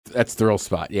That's Thrill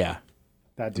Spot, yeah.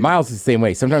 That dude. Miles is the same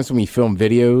way. Sometimes when we film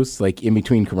videos, like in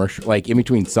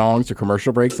between songs or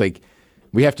commercial breaks, like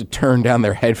we have to turn down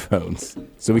their headphones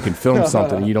so we can film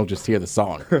something and you don't just hear the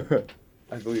song.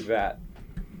 I believe that.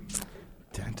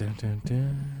 Dun, dun, dun,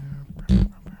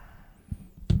 dun.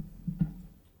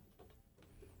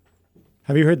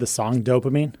 Have you heard the song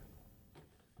Dopamine?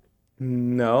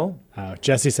 No.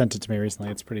 Jesse sent it to me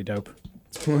recently. It's pretty dope.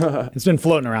 It's been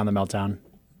floating around the Meltdown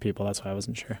people. That's why I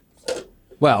wasn't sure.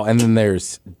 Well, and then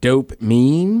there's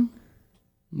Dopamine.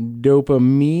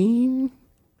 Dopamine.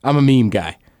 I'm a meme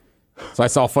guy. So I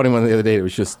saw a funny one the other day. It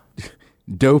was just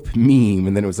dope meme,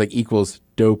 and then it was like equals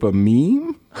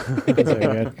dopamine. That's very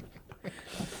good.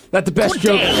 Not the best Good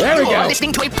joke. day. There we You are go.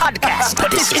 listening to a podcast, but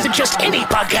this isn't just any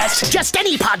podcast. Just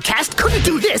any podcast couldn't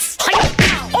do this.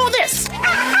 Or this.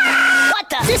 What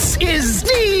the? This is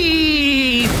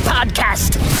the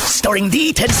podcast. Starring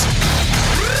the Ted.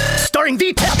 Starring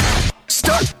the Ted.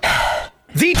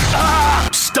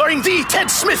 Starring the Ted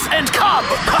Smith and Cobb.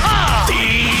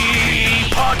 The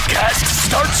podcast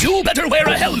starts. You better wear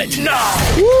a helmet now.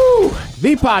 Woo!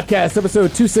 The podcast,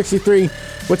 episode 263.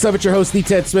 What's up? It's your host, the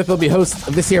Ted Smith. I'll be host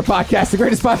of this here podcast, the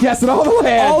greatest podcast in all the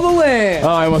land. All the land. Oh,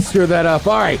 I almost screwed that up.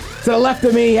 All right. To the left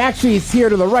of me, actually, he's here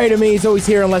to the right of me. He's always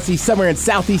here unless he's somewhere in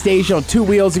Southeast Asia on two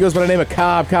wheels. He goes by the name of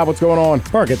Cobb. Cobb, what's going on?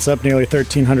 Market's up nearly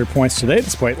 1,300 points today,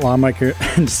 despite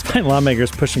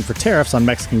lawmakers pushing for tariffs on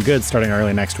Mexican goods starting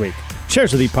early next week.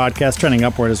 Shares of the podcast trending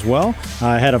upward as well,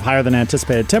 ahead of higher than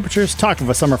anticipated temperatures, talk of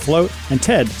a summer float, and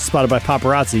Ted spotted by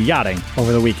paparazzi yachting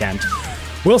over the weekend.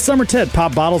 Will Summer Ted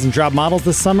pop bottles and drop models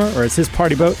this summer, or is his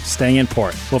party boat staying in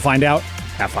port? We'll find out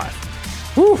at 5.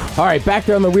 Whew. All right, back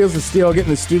there on the wheels of steel,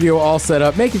 getting the studio all set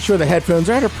up, making sure the headphones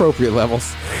are at appropriate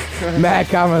levels. Matt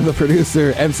Common, the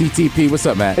producer, MCTP. What's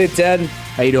up, Matt? Hey, Ted.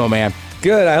 How you doing, man?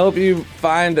 Good. I hope you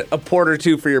find a port or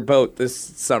two for your boat this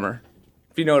summer.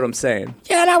 If you know what I'm saying.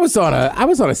 Yeah, and I was on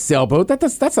a sailboat.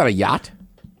 That's not a yacht.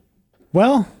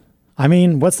 Well, I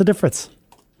mean, what's the difference?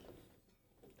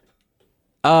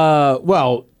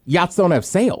 Well, yachts don't have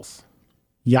sails.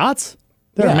 Yachts?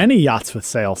 There Yeah. are many yachts with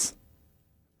sails.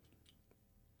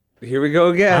 Here we go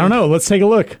again. I don't know. Let's take a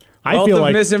look. I Wealth feel of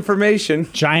like misinformation.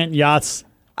 giant yachts.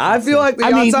 I feel like the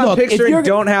yachts I'm look, if picturing you're-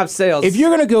 don't have sails. If you're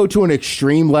going to go to an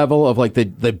extreme level of like the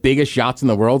biggest yachts in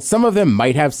the world, some of them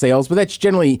might have sails, but that's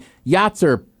generally yachts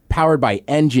are powered by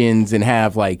engines and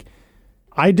have like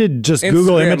I did just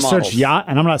Google Instagram image models. search yacht,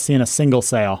 and I'm not seeing a single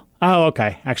sail. Oh,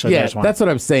 okay. Actually, yeah, there's one. that's what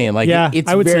I'm saying. Like Yeah, it's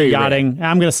I would say very yachting. rare.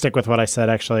 I'm going to stick with what I said,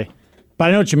 actually. But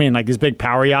I know what you mean. Like these big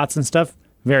power yachts and stuff,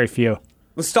 very few.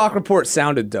 the stock report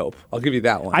sounded dope. I'll give you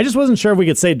that one. I just wasn't sure if we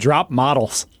could say drop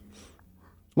models.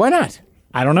 Why not?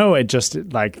 I don't know. It just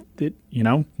like you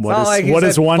know what not is like he what said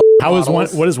is one? How is one?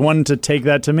 models. What is one to take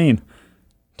that to mean?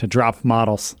 To drop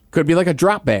models. Could be like a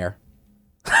drop bear.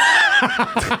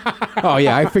 Oh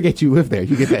yeah, I forget you live there.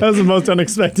 You get That that. was the most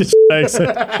unexpected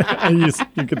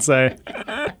you could say.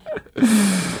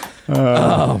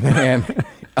 Oh man.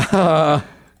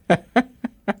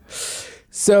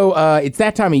 So it's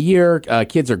that time of year.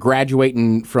 Kids are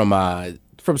graduating from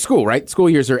school, right? School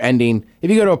years are ending.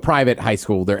 If you go to a private high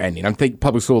school, they're ending. I think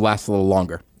public school lasts a little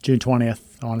longer. June 20th,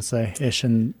 I want to say, ish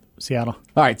in Seattle.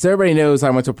 All right, so everybody knows I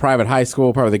went to a private high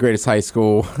school, probably the greatest high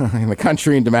school in the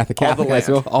country, in DeMatha Catholic High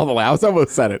School. All the I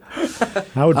almost said it.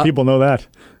 How would people know that?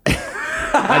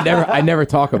 I never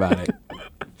talk about it.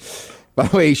 By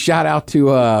the way, shout out to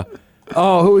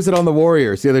who was it on the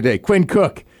Warriors the other day? Quinn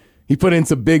Cook. He put in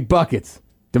some big buckets.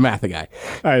 DeMatha guy.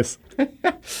 Nice.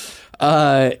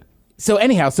 So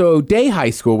anyhow, Day High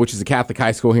School, which is a Catholic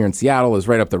high school here in Seattle, is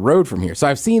right up the road from here. So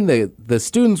I've seen the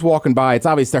students walking by. It's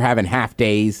obvious they're having half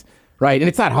days, right? And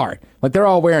it's not hard. Like they're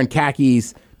all wearing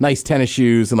khakis, nice tennis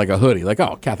shoes, and like a hoodie. Like,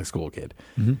 oh, Catholic school kid.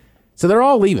 Mm-hmm. So they're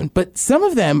all leaving. But some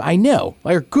of them I know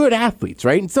are good athletes,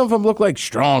 right? And some of them look like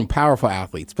strong, powerful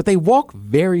athletes, but they walk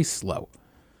very slow.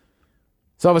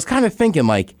 So I was kind of thinking,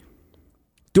 like,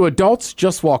 do adults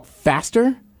just walk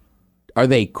faster? Are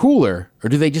they cooler? Or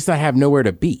do they just not have nowhere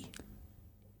to be?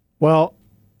 Well,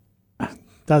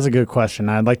 that's a good question.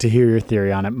 I'd like to hear your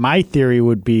theory on it. My theory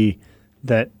would be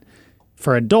that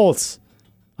for adults,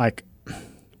 like,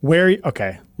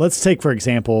 let's take, for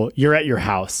example, you're at your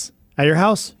house. At your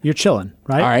house, you're chilling,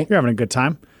 right? All right. You're having a good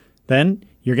time. Then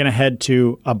you're going to head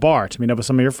to a bar to meet up with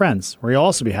some of your friends where you'll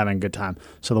also be having a good time.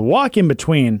 So the walk in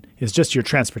between is just your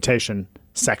transportation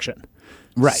section.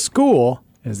 Right. School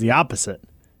is the opposite.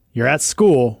 You're at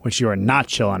school, which you are not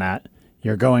chilling at.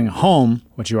 You're going home,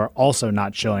 which you are also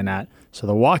not chilling at. So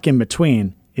the walk in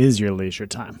between is your leisure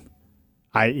time,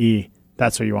 i.e.,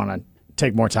 that's where you want to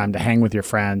take more time to hang with your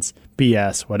friends,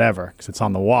 BS, whatever, because it's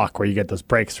on the walk where you get those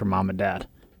breaks from mom and dad.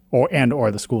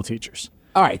 or the school teachers.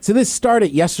 All right, so this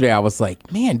started yesterday. I was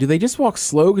like, man, do they just walk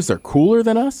slow because they're cooler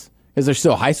than us? Because they're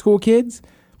still high school kids?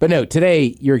 But no,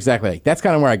 today, you're exactly right. That's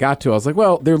kind of where I got to. I was like,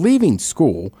 well, they're leaving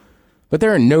school, but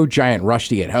they're in no giant rush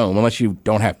to get home unless you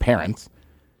don't have parents.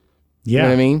 Yeah. You know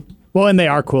what I mean? Well, and they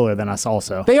are cooler than us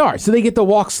also. They are. So they get to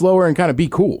walk slower and kind of be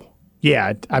cool.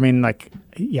 Yeah. I mean, I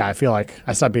feel like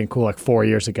I stopped being cool 4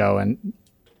 years ago. And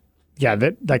yeah,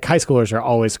 high schoolers are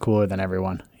always cooler than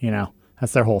everyone.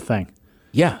 That's their whole thing.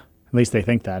 Yeah. At least they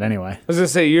think that anyway. I was going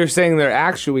to say, you're saying they're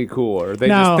actually cool, or they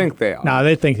just think they are? No,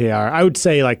 they think they are. I would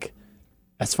say,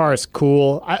 as far as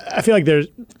cool, I feel like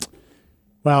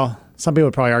some people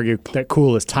would probably argue that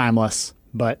cool is timeless,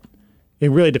 but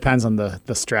it really depends on the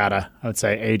strata, I would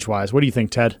say, age-wise. What do you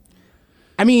think, Ted?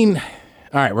 I mean, all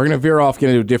right, we're going to veer off, get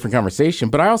into a different conversation,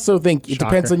 but I also think it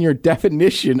depends on your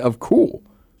definition of cool.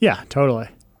 Yeah, totally.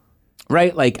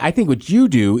 Right? I think what you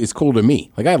do is cool to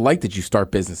me. I like that you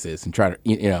start businesses and try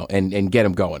to, and get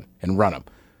them going and run them.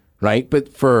 Right?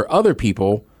 But for other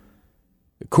people,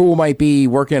 cool might be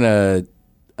working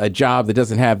a job that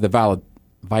doesn't have the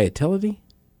volatility.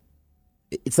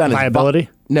 It's not viability?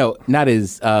 No, not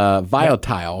as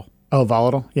volatile. Oh,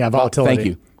 volatile? Yeah, volatility. Thank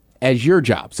you. As your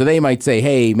job. So they might say,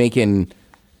 hey, making,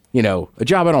 a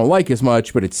job I don't like as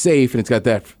much, but it's safe and it's got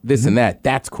this and that.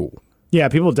 That's cool. Yeah,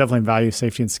 people definitely value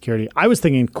safety and security. I was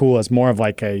thinking cool as more of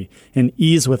an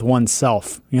ease with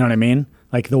oneself. You know what I mean?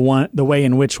 The way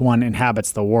in which one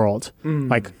inhabits the world. In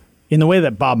the way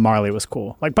that Bob Marley was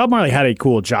cool. Bob Marley had a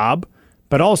cool job,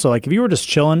 but also if you were just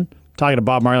chilling, talking to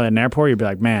Bob Marley at an airport, you'd be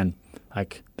like, man,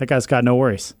 that guy's got no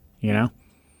worries, Yeah.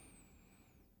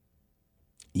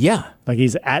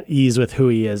 He's at ease with who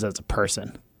he is as a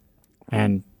person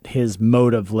and his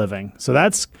mode of living. So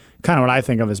that's kind of what I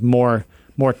think of as more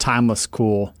timeless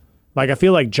cool. I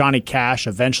feel like Johnny Cash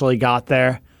eventually got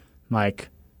there.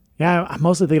 I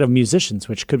mostly think of musicians,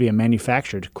 which could be a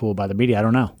manufactured cool by the media. I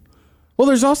don't know. Well,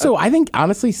 there's also, I think,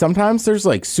 honestly, sometimes there's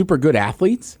super good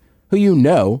athletes who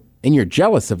and you're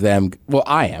jealous of them. Well,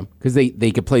 I am, because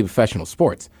they could play professional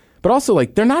sports. But also,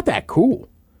 they're not that cool.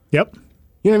 Yep.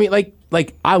 You know what I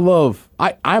mean? I'm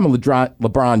a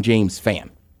LeBron James fan.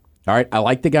 All right? I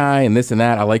like the guy and this and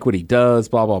that. I like what he does,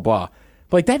 blah, blah, blah.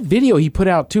 But that video he put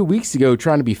out 2 weeks ago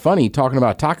trying to be funny, talking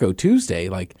about Taco Tuesday,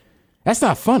 that's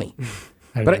not funny.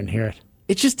 I didn't even hear it.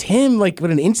 It's just him, with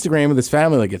an Instagram with his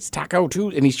family, it's Taco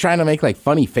Tuesday, and he's trying to make,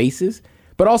 funny faces.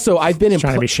 But also, I've been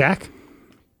trying to be Shaq?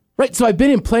 Right, so I've been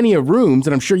in plenty of rooms,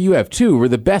 and I'm sure you have too, where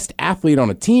the best athlete on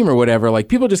a team or whatever,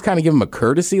 people just kind of give him a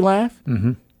courtesy laugh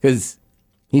because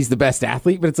he's the best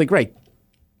athlete. But it's right,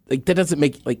 that doesn't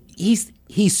make he's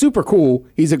super cool.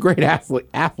 He's a great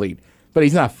athlete, but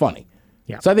he's not funny.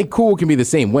 Yeah. So I think cool can be the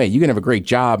same way. You can have a great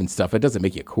job and stuff. It doesn't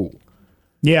make you cool.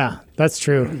 Yeah, that's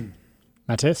true.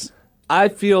 Matis? I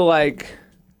feel like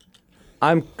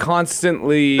I'm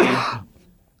constantly.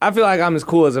 I feel like I'm as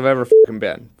cool as I've ever fucking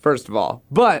been, first of all.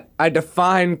 But I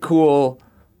define cool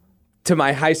to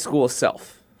my high school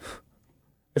self,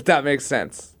 if that makes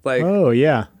sense. Oh,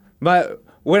 yeah. But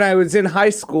when I was in high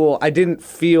school, I didn't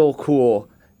feel cool.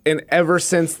 And ever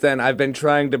since then, I've been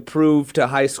trying to prove to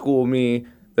high school me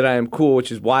that I am cool,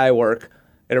 which is why I work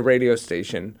at a radio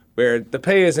station where the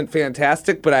pay isn't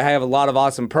fantastic, but I have a lot of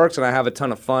awesome perks and I have a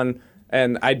ton of fun.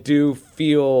 And I do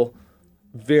feel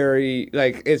very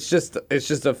it's just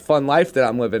a fun life that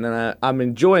I'm living, and I'm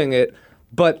enjoying it.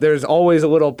 But there's always a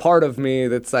little part of me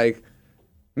that's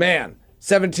man,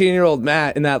 17-year-old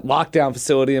Matt in that lockdown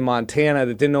facility in Montana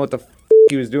that didn't know what the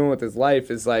he was doing with his life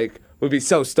is would be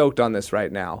so stoked on this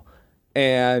right now.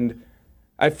 And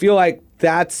I feel like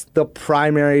that's the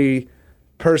primary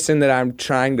person that I'm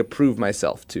trying to prove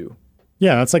myself to.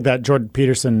 Yeah, that's that Jordan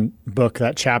Peterson book,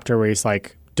 that chapter where he's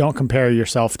don't compare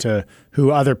yourself to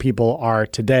who other people are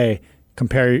today.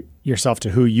 Compare yourself to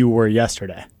who you were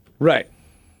yesterday. Right.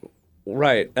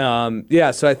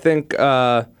 Yeah, so I think,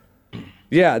 the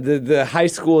high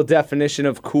school definition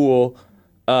of cool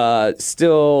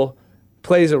still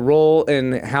plays a role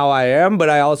in how I am, but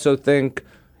I also think,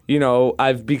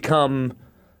 I've become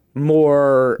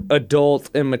more adult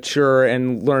and mature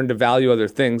and learned to value other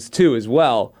things too as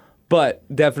well. But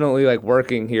definitely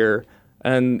working here.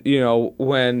 And,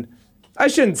 when I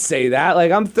shouldn't say that,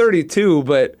 I'm 32,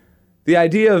 but the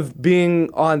idea of being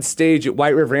on stage at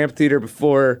White River Amphitheater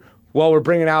while we're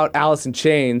bringing out Alice in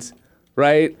Chains,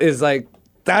 right, is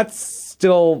that's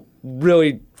still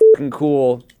really fucking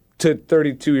cool to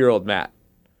 32-year-old Matt.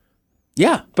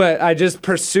 Yeah. But I just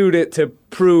pursued it to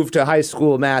prove to high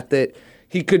school Matt that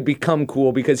he could become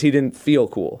cool because he didn't feel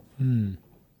cool.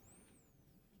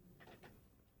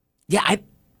 Yeah,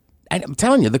 I'm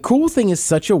telling you, the cool thing is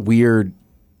such a weird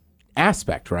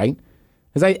aspect, right?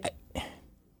 Because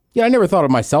I never thought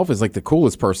of myself as like the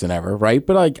coolest person ever, right?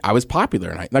 But like I was popular,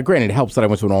 and now granted, it helps that I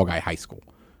went to an all-guy high school,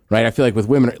 right? I feel like with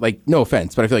women, like no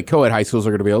offense, but I feel like co-ed high schools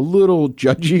are going to be a little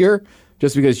judgier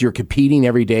just because you're competing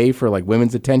every day for like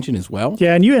women's attention as well.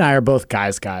 Yeah, and you and I are both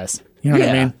guys. You know what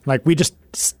I Yeah. mean? Like we just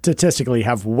statistically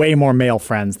have way more male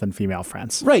friends than female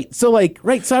friends. Right. So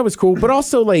so I was cool, but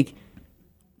also like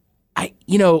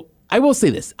I will say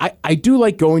this. I do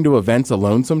like going to events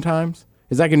alone sometimes.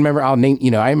 As I can remember,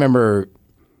 I remember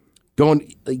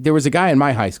going, like, there was a guy in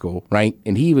my high school, right?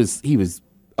 And he was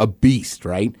a beast,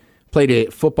 right?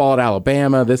 Played football at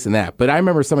Alabama, this and that. But I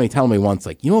remember somebody telling me once,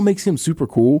 like, you know what makes him super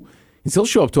cool? Is he'll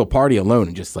show up to a party alone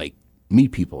and just like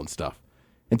meet people and stuff.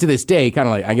 And to this day, kind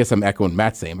of like, I guess I'm echoing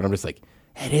Matt's saying, but I'm just like,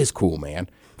 it is cool, man.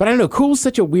 But I don't know, cool is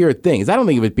such a weird thing. I don't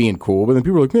think of it being cool, but then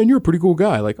people are like, man, you're a pretty cool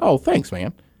guy. Like, oh, thanks,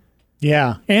 man.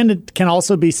 Yeah, and it can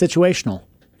also be situational,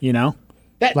 you know?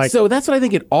 So that's what I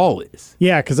think it all is.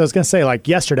 Yeah, because I was going to say, like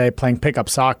yesterday playing pickup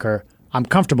soccer, I'm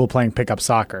comfortable playing pickup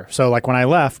soccer. So like when I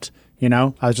left, you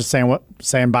know, I was just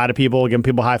saying bye to people, giving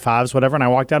people high fives, whatever. And I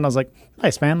walked out and I was like,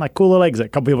 nice, man, like cool little exit. A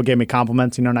couple people gave me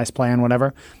compliments, you know, nice playing,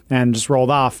 whatever, and just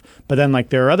rolled off. But then like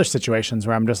there are other situations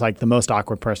where I'm just like the most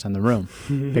awkward person in the room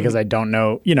because I don't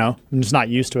know, you know, I'm just not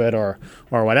used to it or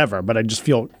whatever. But I just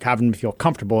having to feel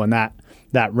comfortable in that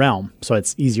realm. So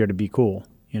it's easier to be cool,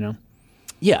 you know?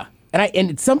 Yeah.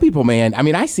 And some people, man, I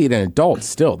mean, I see it in adults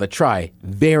still that try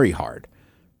very hard,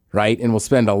 right? And will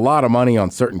spend a lot of money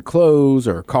on certain clothes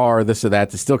or a car, this or that,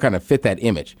 to still kind of fit that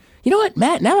image. You know what,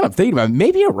 Matt, now that I'm thinking about it,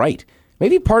 maybe you're right.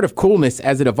 Maybe part of coolness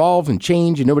as it evolves and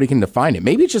change and nobody can define it.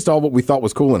 Maybe it's just all what we thought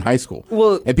was cool in high school.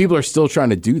 Well, and people are still trying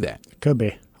to do that. Could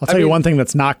be. I'll tell you one thing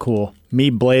that's not cool.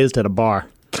 Me blazed at a bar.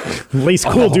 Least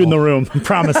cool dude in the room, I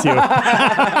promise you.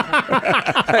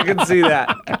 I can see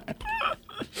that.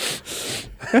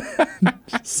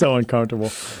 So uncomfortable.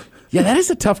 Yeah, that is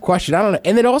a tough question. I don't know.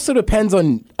 And it also depends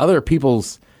on other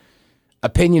people's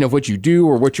opinion of what you do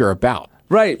or what you're about.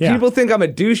 Right. Yeah. People think I'm a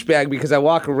douchebag because I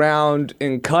walk around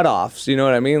in cutoffs, you know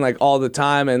what I mean? Like all the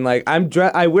time. And like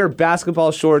I wear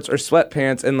basketball shorts or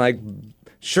sweatpants and like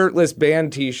shirtless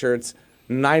band t-shirts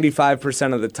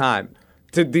 95% of the time.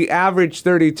 To the average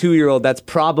 32-year-old, that's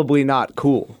probably not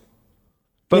cool.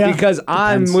 But Yeah, because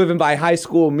I'm depends. living by high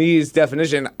school me's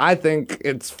definition, I think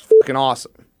it's fucking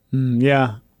awesome.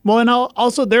 Yeah. Well, and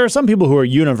also there are some people who are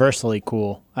universally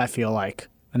cool, I feel like.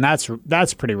 And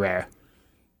that's pretty rare.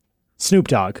 Snoop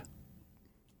Dogg.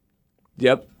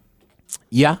 Yep.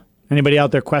 Yeah. Anybody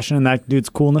out there questioning that dude's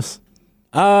coolness?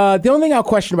 The only thing I'll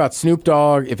question about Snoop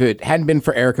Dogg, if it hadn't been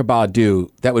for Erykah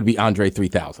Badu, that would be Andre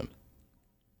 3000.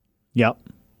 Yep.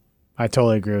 I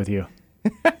totally agree with you.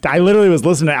 I literally was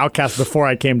listening to Outkast before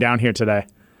I came down here today.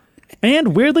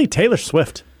 And weirdly, Taylor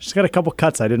Swift. She's got a couple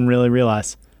cuts I didn't really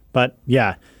realize. But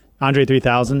yeah, Andre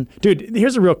 3000. Dude,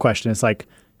 here's a real question. It's like,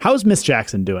 how's Miss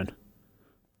Jackson doing?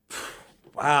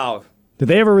 Wow. Did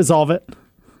they ever resolve it?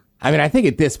 I mean, I think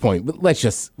at this point, let's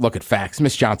just look at facts.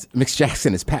 Miss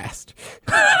Jackson is passed.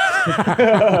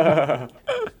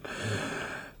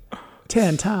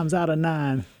 10 times out of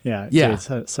 9. Yeah. Yeah.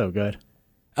 Dude, so good.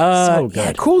 So good.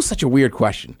 Yeah, cool's such a weird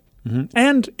question.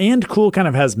 And cool kind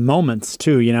of has moments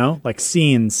too, you know, like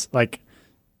scenes. Like,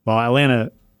 well,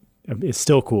 Atlanta is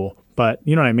still cool, but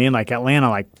you know what I mean. Like Atlanta,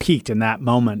 like peaked in that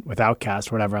moment with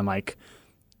Outkast or whatever, and like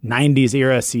 '90s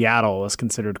era Seattle was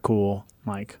considered cool.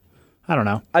 Like, I don't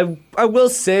know. I will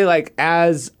say, like, I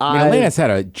mean, Atlanta's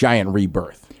had a giant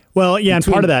rebirth. Well, yeah, and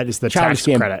Between part of that is the Childish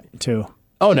tax Gambino- credit too.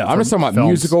 Oh, no, I'm just talking about films.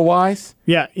 musical-wise.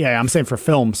 Yeah, I'm saying for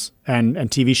films and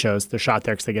TV shows, they're shot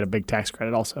there because they get a big tax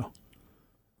credit also.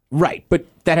 Right, but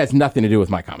that has nothing to do with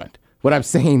my comment. What I'm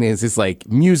saying is like,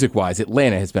 music-wise,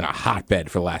 Atlanta has been a hotbed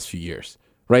for the last few years,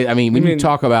 right? I mean, when you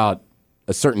talk about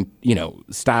a certain, you know,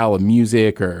 style of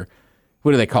music or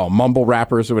what do they call them, mumble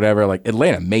rappers or whatever, like,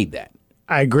 Atlanta made that.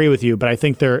 I agree with you, but I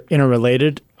think they're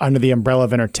interrelated under the umbrella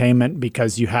of entertainment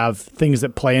because you have things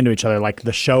that play into each other, like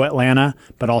the show Atlanta,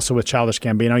 but also with Childish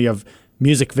Gambino. You have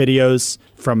music videos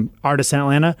from artists in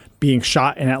Atlanta being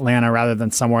shot in Atlanta rather than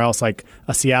somewhere else. Like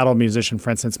a Seattle musician,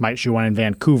 for instance, might shoot one in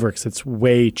Vancouver because it's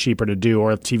way cheaper to do,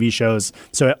 or TV shows.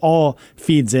 So it all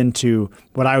feeds into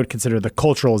what I would consider the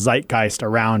cultural zeitgeist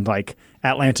around like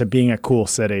Atlanta being a cool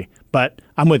city. But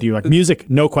I'm with you. Like music,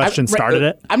 no question, started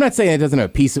it. I'm not saying it doesn't have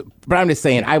a piece, but I'm just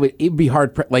saying it'd be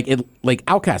hard. Like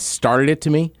Outkast started it to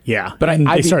me. Yeah, but and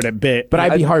I'd they started it bit. But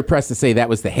I'd be hard pressed to say that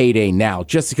was the heyday now,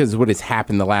 just because of what has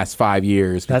happened the last 5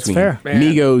 years. That's between fair.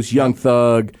 Migos, Young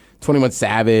Thug, 21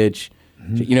 Savage.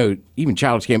 You know, even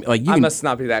Childish Gambino. Like you I can, must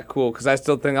not be that cool because I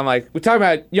still think I'm like, we're talking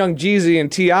about Young Jeezy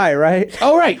and T.I., right?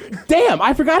 Oh right, damn!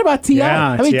 I forgot about T.I.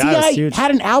 Yeah, I mean, T.I. was T.I. huge.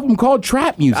 had an album called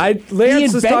Trap Music. Lance he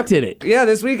was invented it. Yeah,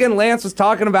 this weekend Lance was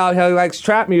talking about how he likes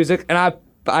trap music, and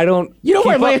I don't. You know keep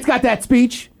where up Lance got that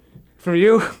speech? from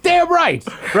you, Damn right.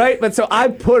 right? But so I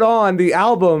put on the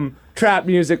album Trap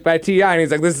Music by T.I., and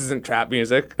he's like, "This isn't trap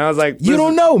music," and I was like, You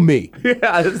don't know me,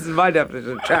 Yeah, this is my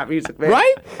definition of trap music, man.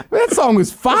 right? That song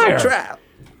was fire. Trap.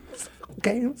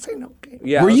 Game, say no game.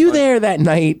 Yeah. Were it was you fun. there that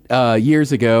night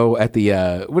years ago at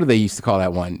the what do they used to call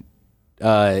that one?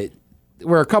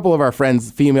 Where a couple of our friends,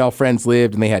 female friends,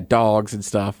 lived and they had dogs and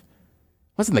stuff.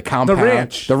 Wasn't the compound?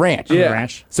 ranch. The ranch. Yeah.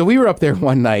 Ranch. So we were up there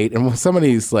one night and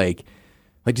somebody's like,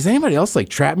 does anybody else like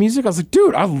trap music? I was like,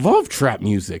 dude, I love trap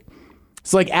music.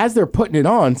 So like as they're putting it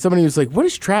on, somebody was like, what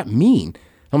does trap mean?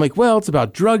 I'm like, well, it's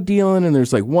about drug dealing and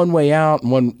there's like one way out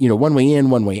and one way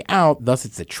in, one way out. Thus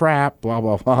it's a trap, blah,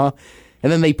 blah, blah.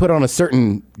 And then they put on a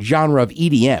certain genre of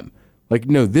EDM. Like,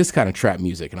 no, this kind of trap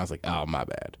music. And I was like, oh, my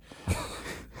bad.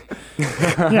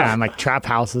 Yeah, and like trap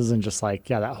houses and just like,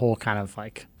 yeah, that whole kind of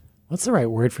like, what's the right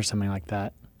word for something like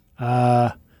that?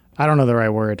 I don't know the right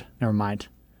word. Never mind.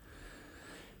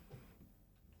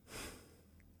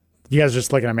 You guys are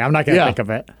just looking at me. I'm not going to Yeah. think of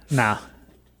it. Nah.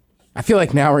 I feel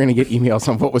like now we're going to get emails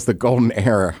on what was the golden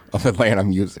era of Atlanta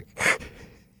music.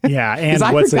 Yeah, and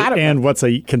I forgot about- what's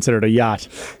considered a yacht?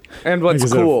 And what's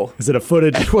Is cool? Is it a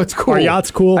footage? What's cool? Are yachts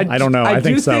cool? I don't know. I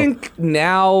think so. I do think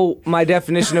now my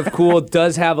definition of cool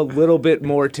does have a little bit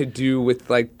more to do with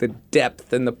like the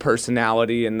depth and the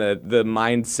personality and the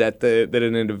mindset that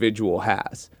an individual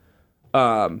has.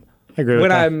 I agree with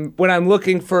that. When I'm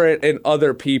looking for it in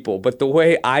other people, but the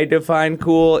way I define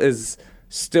cool is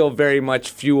still very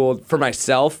much fueled for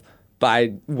myself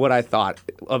by what I thought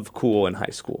of cool in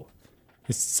high school.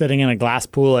 Is sitting in a glass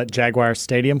pool at Jaguar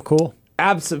Stadium cool?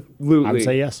 Absolutely. I would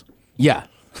say yes. Yeah.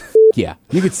 Yeah.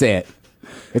 You could say it.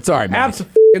 It's all right, man.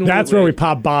 Absolutely. That's where we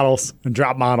pop bottles and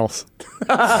drop models.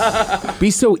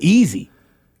 Be so easy.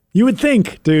 You would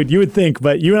think, dude,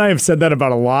 but you and I have said that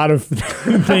about a lot of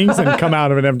things and come out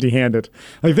of it empty-handed.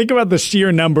 Like, think about the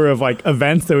sheer number of, like,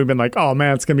 events that we've been like, oh,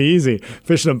 man, it's going to be easy.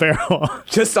 Fish in a barrel.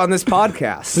 Just on this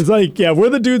podcast. It's like, yeah, we're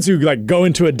the dudes who, like, go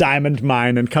into a diamond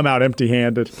mine and come out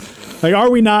empty-handed. Like, are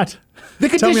we not? The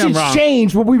Tell me I'm conditions wrong.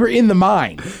 changed when we were in the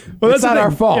mine. Well, it's that's not the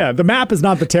our thing. fault. Yeah, the map is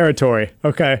not the territory,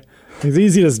 okay? It's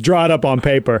easy to draw it up on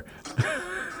paper.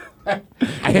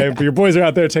 Okay, but your boys are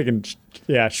out there taking,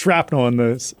 shrapnel in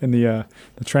the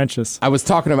trenches. I was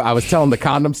telling the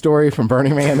condom story from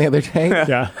Burning Man the other day.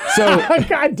 Yeah. So,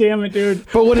 God damn it, dude.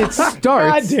 but when it God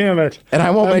starts, damn it. and I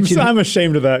won't mention. I'm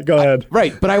ashamed of that. Go ahead.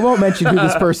 Right, but I won't mention who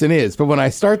this person is. But when I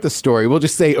start the story, we'll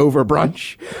just say over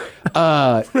brunch.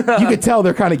 You could tell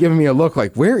they're kind of giving me a look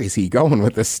like, where is he going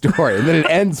with this story? And then it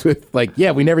ends with like, yeah,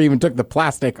 we never even took the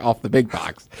plastic off the big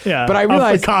box. Yeah. But I off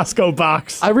realized the Costco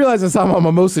box. I realized as I'm on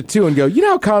Mimosa 2 and go, you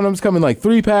know how condoms come in like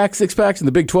 3-pack, 6-packs, and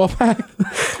the big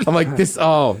 12-pack? I'm like,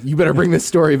 you better bring this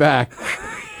story back.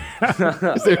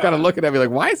 They're kind of looking at me like,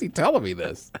 why is he telling me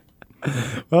this?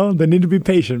 Well, they need to be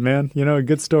patient, man. You know, a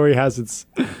good story has its,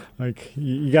 like,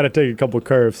 you got to take a couple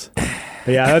curves.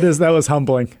 But yeah, that was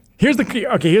humbling. Here's the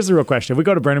real question. If we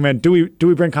go to Burning Man, do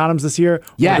we bring condoms this year?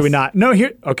 Yes. Or do we not? No,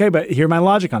 but hear my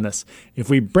logic on this. If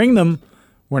we bring them,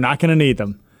 we're not going to need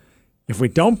them. If we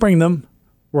don't bring them,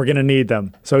 we're going to need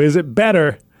them. So is it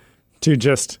better to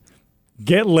just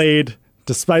get laid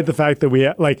despite the fact that we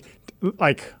like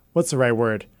what's the right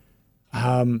word?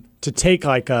 To take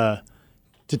the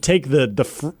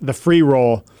free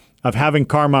roll of having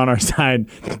karma on our side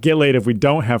to get laid if we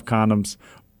don't have condoms?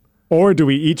 Or do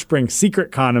we each bring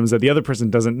secret condoms that the other person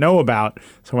doesn't know about?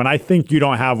 So when I think you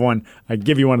don't have one, I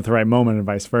give you one at the right moment and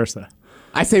vice versa.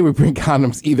 I say we bring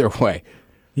condoms either way.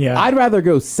 Yeah. I'd rather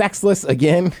go sexless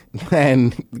again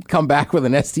than come back with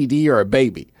an STD or a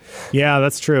baby. Yeah,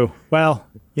 that's true. Well,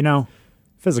 you know,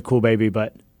 physical baby,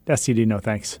 but STD, no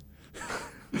thanks.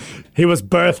 He was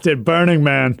birthed at Burning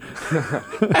Man.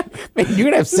 Man, you're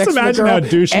gonna have Just sex with a imagine girl how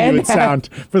douchey you and would sound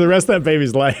for the rest of that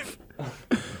baby's life.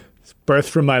 Birthed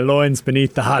from my loins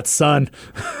beneath the hot sun.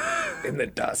 In the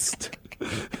dust.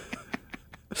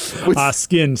 Our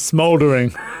skin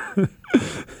smoldering.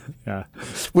 Yeah.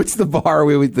 What's the bar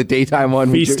with the daytime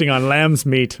one? Feasting on lamb's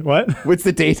meat. What? What's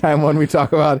the daytime one we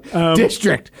talk about?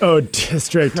 District. Oh,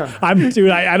 District. I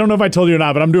don't know if I told you or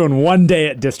not, but I'm doing one day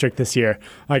at District this year.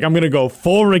 Like, I'm going to go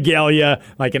full regalia,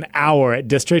 like an hour at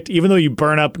District, even though you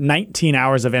burn up 19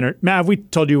 hours of energy. Matt, have we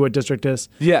told you what District is?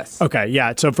 Yes. Okay,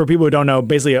 yeah. So for people who don't know,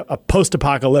 basically a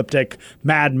post-apocalyptic,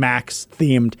 Mad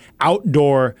Max-themed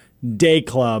outdoor day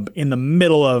club in the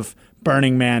middle of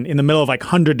Burning Man in the middle of like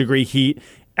 100-degree heat.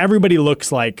 Everybody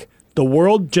looks like the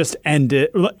world just ended.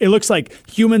 It looks like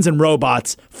humans and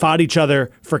robots fought each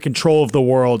other for control of the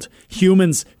world.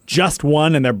 Humans just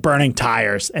won and they're burning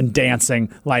tires and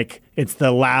dancing like it's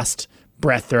the last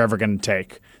breath they're ever going to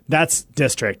take. That's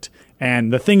District.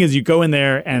 And the thing is, you go in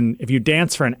there and if you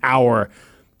dance for an hour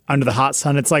under the hot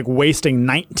sun, it's like wasting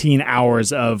 19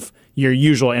 hours of your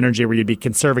usual energy where you'd be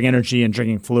conserving energy and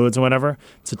drinking fluids and whatever.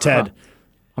 So Ted,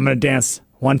 I'm going to dance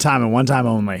one time and one time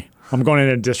only. I'm going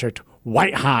into District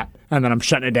white hot, and then I'm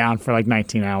shutting it down for like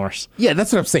 19 hours. Yeah,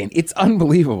 that's what I'm saying. It's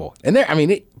unbelievable. And there, I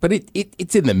mean,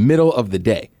 it's in the middle of the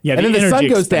day. Yeah, and then the sun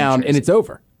goes down and it's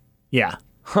over. Yeah.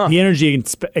 The energy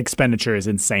expenditure is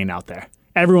insane out there.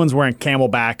 Everyone's wearing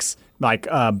camelbacks, like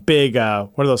big,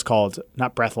 what are those called?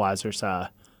 Not breathalyzers.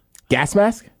 Gas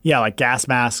mask? Yeah, like gas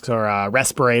masks or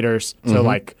respirators. So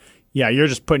like, yeah, you're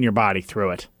just putting your body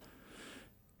through it.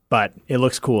 But it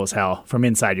looks cool as hell from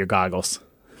inside your goggles.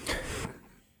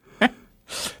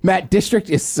 Matt, District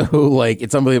is so like,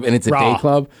 it's unbelievable, and it's a day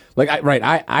club. Like,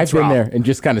 I've been there and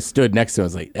just kind of stood next to it. I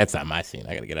was like, that's not my scene.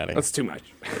 I got to get out of here. That's too much.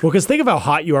 Well, because think of how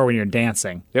hot you are when you're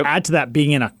dancing. Yep. Add to that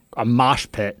being in a mosh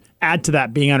pit. Add to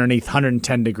that being underneath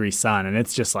 110-degree sun. And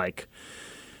it's just like,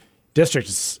 District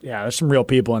is, yeah, there's some real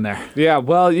people in there. Yeah,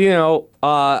 well, you know,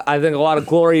 I think a lot of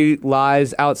glory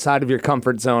lies outside of your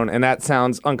comfort zone, and that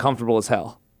sounds uncomfortable as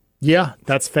hell. Yeah,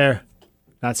 that's fair.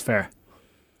 That's fair.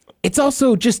 It's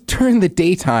also just during the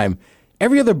daytime.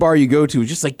 Every other bar you go to is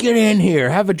just like, get in here,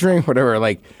 have a drink, whatever.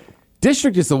 Like,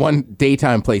 District is the one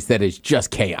daytime place that is just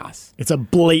chaos. It's a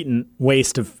blatant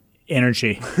waste of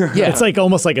energy. Yeah. It's like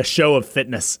almost like a show of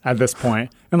fitness at this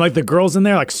point. And like the girls in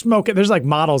there like smoking. There's like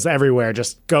models everywhere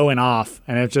just going off.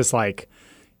 And it's just like,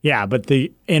 yeah, but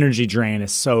the energy drain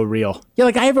is so real. Yeah,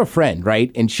 like I have a friend,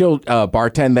 right? And she'll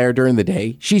bartend there during the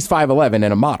day. She's 5'11" and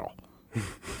a model.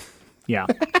 Yeah,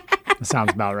 that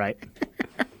sounds about right.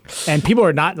 And people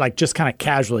are not like just kind of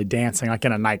casually dancing like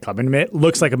in a nightclub. And it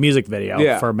looks like a music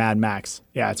video for Mad Max.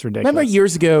 Yeah, it's ridiculous. Remember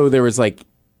years ago there was like...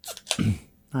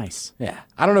 Nice. Yeah.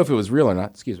 I don't know if it was real or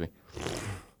not. Excuse me.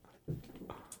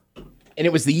 And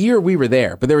it was the year we were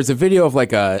there. But there was a video of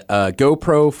like a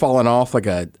GoPro falling off, like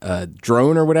a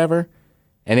drone or whatever.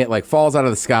 And it like falls out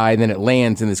of the sky and then it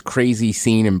lands in this crazy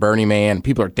scene in Burning Man.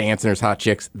 People are dancing. There's hot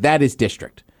chicks. That is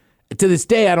District. To this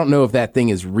day, I don't know if that thing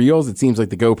is real. It seems like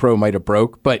the GoPro might have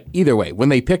broke. But either way, when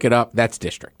they pick it up, that's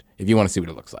District, if you want to see what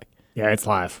it looks like. Yeah, it's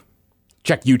live.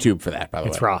 Check YouTube for that, by the way.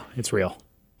 It's raw. It's real.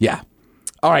 Yeah.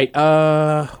 All right.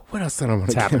 What else did I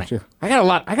want to happening? I got a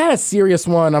lot. I got a serious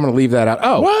one. I'm going to leave that out.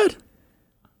 Oh. What?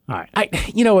 All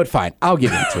right. You know what? Fine. I'll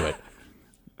get into it.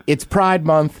 It's Pride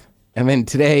Month. And then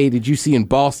today, did you see in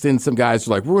Boston, some guys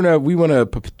were like, we want to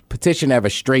petition to have a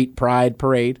straight pride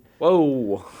parade.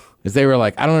 Whoa. Because they were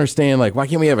like, I don't understand, like, why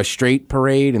can't we have a straight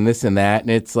parade and this and that?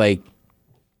 And it's like,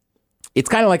 it's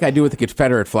kind of like I do with the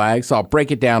Confederate flag. So I'll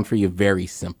break it down for you very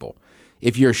simple.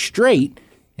 If you're straight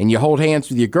and you hold hands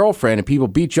with your girlfriend and people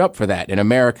beat you up for that in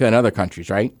America and other countries,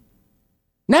 right?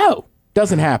 No,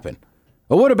 doesn't happen.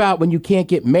 But what about when you can't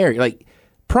get married? Like,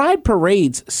 pride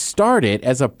parades started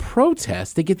as a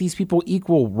protest to get these people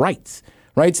equal rights,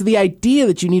 right? So the idea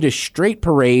that you need a straight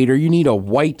parade or you need a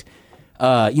white,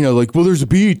 like, well, there's a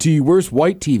BET, where's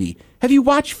white TV? Have you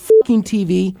watched fucking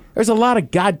TV? There's a lot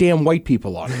of goddamn white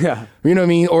people on it. Yeah. You know what I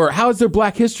mean? Or how is there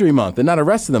Black History Month and not a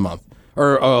rest of the month?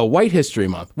 Or White History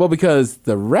Month? Well, because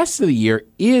the rest of the year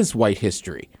is white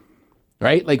history,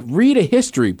 right? Like, read a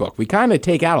history book. We kind of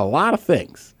take out a lot of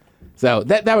things. So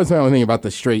that was my only thing about the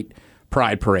straight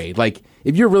pride parade. Like,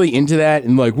 if you're really into that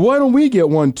and like, why don't we get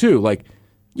one too? Like,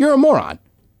 you're a moron.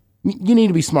 You need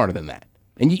to be smarter than that.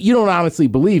 And you don't honestly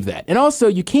believe that. And also,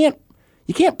 you can't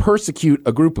persecute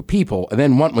a group of people and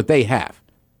then want what they have.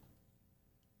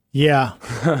 Yeah,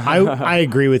 I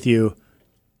agree with you.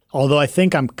 Although I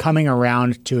think I'm coming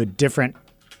around to a different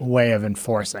way of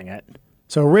enforcing it.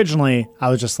 So originally, I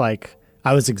was just like,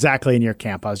 I was exactly in your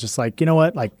camp. I was just like, you know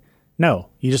what? Like, no,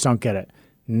 you just don't get it.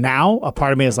 Now, a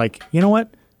part of me is like, you know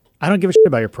what? I don't give a shit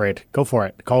about your parade. Go for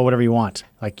it. Call it whatever you want.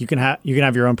 Like, you can have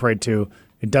your own parade too.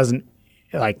 It doesn't,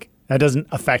 like, that doesn't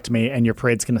affect me, and your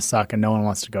parade's going to suck, and no one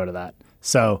wants to go to that.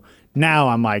 So now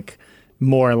I'm like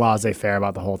more laissez-faire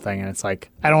about the whole thing, and it's like,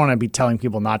 I don't want to be telling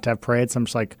people not to have parades. I'm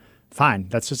just like, fine,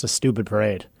 that's just a stupid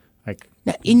parade. Like,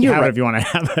 you have it if you want to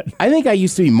have it. I think I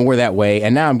used to be more that way,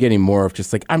 and now I'm getting more of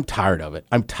just like, I'm tired of it.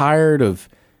 I'm tired of,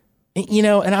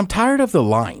 and I'm tired of the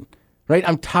line, right?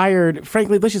 I'm tired,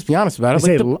 frankly, let's just be honest about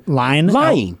it. Like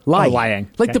lying. Like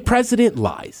Okay. the president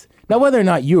lies. Now, whether or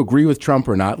not you agree with Trump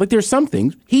or not, like there's some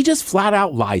things he just flat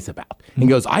out lies about and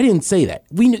goes, I didn't say that.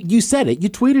 You said it. You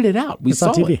tweeted it out. We It's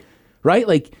saw on TV. it, right?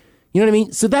 Like, You know what I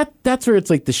mean? So that's where it's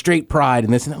like the straight pride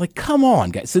and this and that. Like, come on,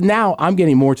 guys. So now I'm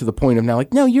getting more to the point of now,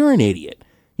 like, no, you're an idiot.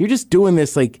 You're just doing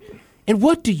this, like, and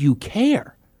what do you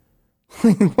care?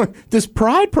 Does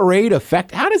Pride Parade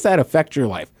how does that affect your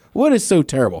life? What is so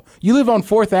terrible? You live on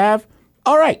 4th Ave?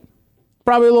 All right.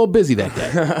 Probably a little busy that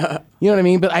day. You know what I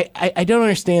mean? But I don't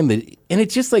understand that. And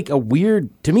it's just like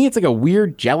to me, it's like a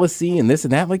weird jealousy and this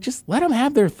and that. Like, just let them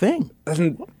have their thing.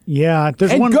 Yeah.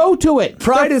 And go to it.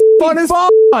 Pride is fun as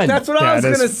fun. That's what I was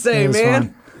going to say, man.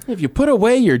 Fun. If you put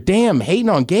away your damn hating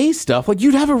on gay stuff, like,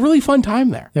 you'd have a really fun time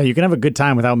there. Yeah, you can have a good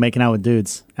time without making out with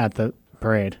dudes at the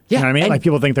parade. Yeah, you know what I mean? and like,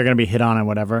 people think they're going to be hit on and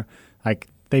whatever. Like,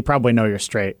 they probably know you're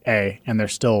straight, and they're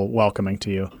still welcoming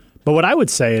to you. But what I would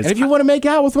say is... And if you want to make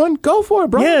out with one, go for it,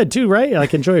 bro. Yeah, dude, right?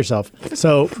 Like, enjoy yourself.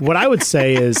 So what I would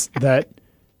say is that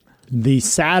the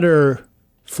sadder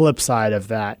flip side of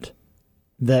that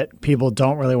people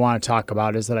don't really want to talk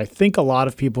about is that I think a lot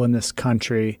of people in this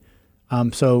country...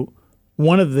 so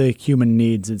one of the human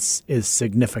needs is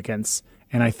significance.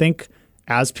 And I think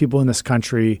as people in this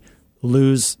country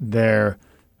lose their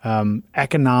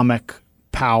economic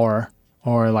power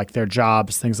or like their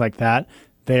jobs, things like that,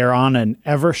 they are on an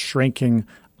ever-shrinking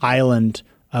island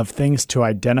of things to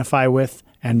identify with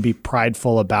and be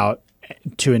prideful about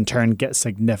to in turn get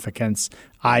significance,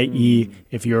 i.e.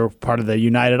 if you're part of the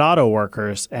United Auto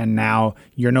Workers and now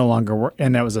you're no longer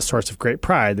and that was a source of great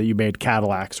pride that you made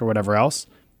Cadillacs or whatever else,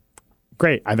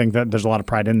 great. I think that there's a lot of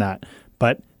pride in that.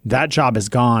 But that job is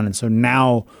gone, and so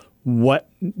now what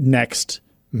next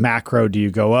macro do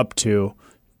you go up to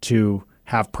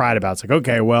have pride about? It's like,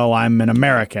 okay, well, I'm an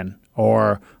American,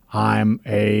 or I'm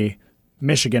a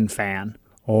Michigan fan,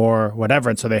 or whatever.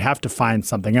 And so they have to find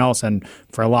something else. And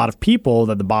for a lot of people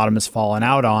that the bottom has fallen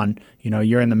out on,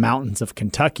 you're in the mountains of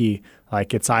Kentucky,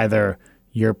 like it's either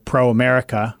you're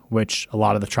pro-America, which a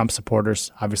lot of the Trump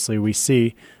supporters, obviously we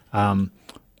see,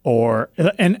 or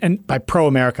by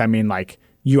pro-America, I mean like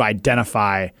you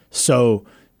identify so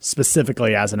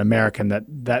specifically as an American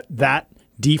that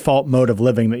default mode of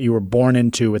living that you were born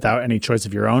into without any choice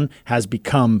of your own has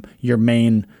become your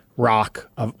main rock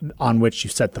on which you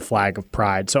set the flag of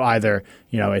pride. So either,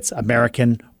 it's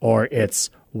American or it's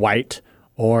white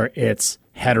or it's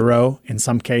hetero in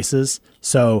some cases.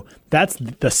 So that's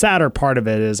the sadder part of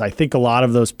it is I think a lot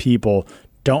of those people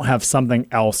don't have something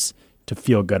else to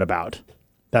feel good about.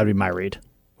 That would be my read.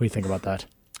 What do you think about that?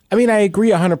 I mean, I agree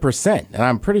 100%. And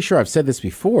I'm pretty sure I've said this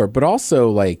before, but also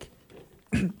like,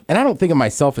 and I don't think of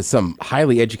myself as some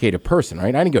highly educated person,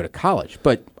 right? I didn't go to college,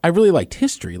 but I really liked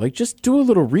history. Like, just do a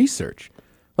little research.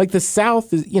 Like, the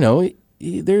South is,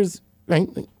 there's, right?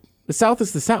 The South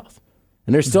is the South.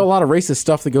 And there's still a lot of racist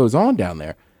stuff that goes on down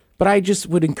there. But I just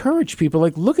would encourage people,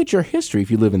 like, look at your history if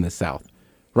you live in the South,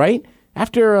 right?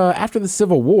 After the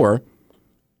Civil War,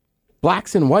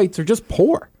 blacks and whites are just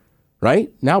poor,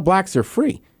 right? Now blacks are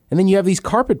free. And then you have these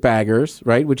carpetbaggers,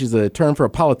 right, which is a term for a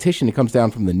politician that comes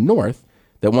down from the North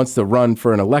that wants to run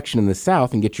for an election in the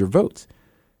South and get your votes.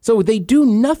 So they do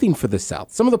nothing for the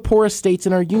South. Some of the poorest states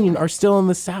in our union are still in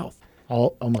the South.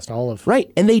 Almost all of.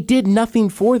 Right. And they did nothing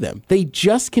for them. They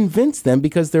just convinced them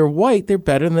because they're white, they're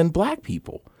better than black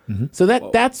people. Mm-hmm. So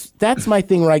that's my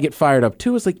thing where I get fired up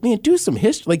too. Is like, man, do some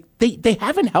history. Like they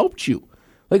haven't helped you.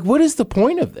 Like, what is the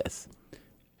point of this?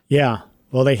 Yeah.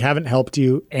 Well, they haven't helped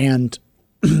you. And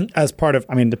as part of,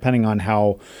 depending on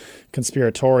how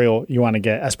conspiratorial you want to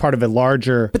get, as part of a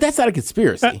larger... But that's not a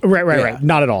conspiracy. Right.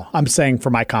 Not at all. I'm saying for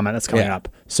my comment that's coming up.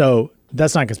 So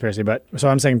that's not a conspiracy. So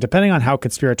I'm saying depending on how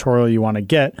conspiratorial you want to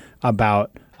get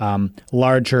about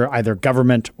larger either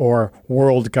government or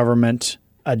world government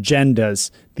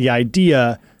agendas, the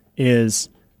idea is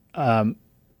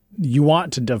you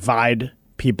want to divide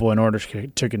people in order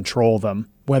to control them.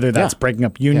 Whether that's breaking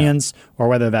up unions or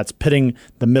whether that's making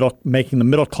the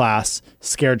middle class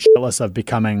scared shitless of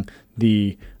becoming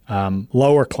the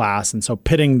lower class. And so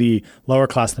pitting the lower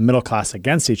class and the middle class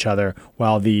against each other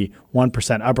while the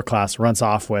 1% upper class runs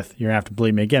off with, you're going to have to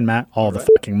believe me again, Matt, all the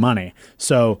fucking money.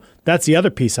 So that's the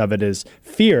other piece of it is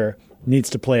fear needs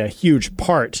to play a huge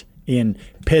part in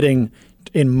pitting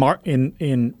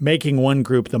in making one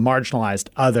group the marginalized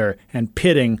other and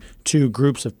pitting two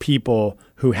groups of people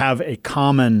who have a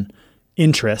common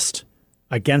interest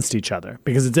against each other,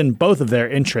 because it's in both of their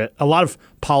interest. A lot of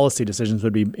policy decisions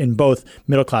would be in both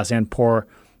middle class and poor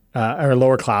or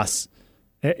lower class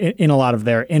in a lot of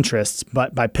their interests.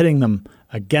 But by pitting them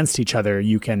against each other,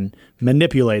 you can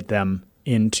manipulate them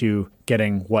into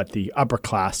getting what the upper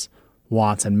class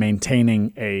wants and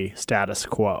maintaining a status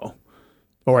quo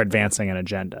or advancing an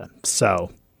agenda.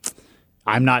 So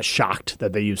I'm not shocked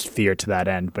that they used fear to that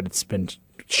end, but it's been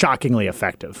shockingly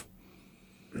effective.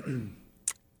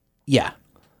 Yeah,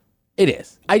 it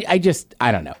is. I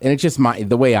don't know. And it's just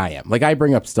the way I am. Like, I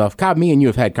bring up stuff. Cobb, me and you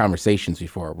have had conversations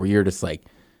before where you're just like,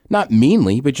 not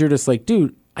meanly, but you're just like,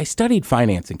 dude, I studied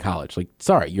finance in college. Like,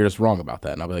 sorry, you're just wrong about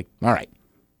that. And I'll be like, all right.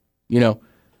 Now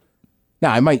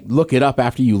I might look it up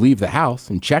after you leave the house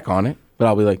and check on it, but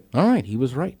I'll be like, all right, he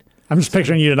was right. I'm just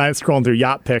picturing you tonight scrolling through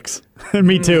yacht pics.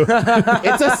 Me too.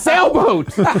 It's a sailboat.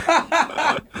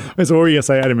 Wait, so what were you going to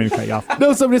say? I didn't mean to cut you off.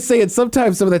 No, so I'm just saying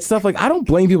sometimes some of that stuff, like, I don't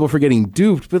blame people for getting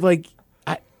duped, but like,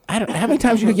 I don't, how many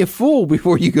times you could get fooled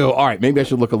before you go, all right, maybe I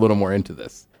should look a little more into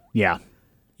this. Yeah.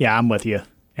 Yeah, I'm with you.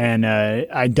 And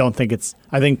I don't think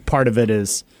I think part of it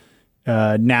is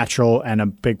natural, and a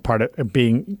big part of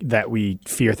being that we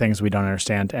fear things we don't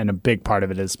understand, and a big part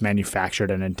of it is manufactured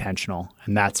and intentional.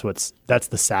 And that's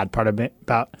the sad part of it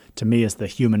to me, is the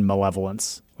human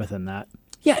malevolence within that.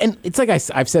 Yeah, and it's like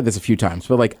I've said this a few times,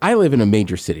 but like, I live in a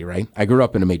major city, right? I grew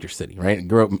up in a major city, right? I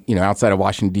grew up, outside of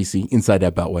Washington, D.C., inside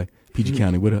that Beltway. PG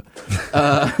County, what up?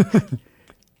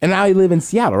 And I live in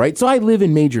Seattle, right? So I live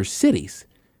in major cities.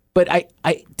 But I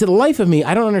to the life of me,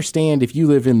 I don't understand, if you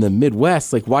live in the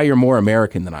Midwest, like, why you're more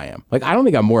American than I am. Like, I don't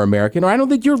think I'm more American, or I don't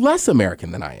think you're less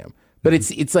American than I am. But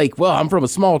it's like, well, I'm from a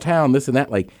small town, this and that.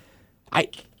 Like,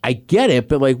 I get it,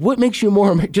 but like, what makes you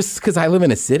more just because I live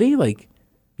in a city? Like,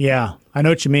 yeah, I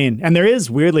know what you mean. And there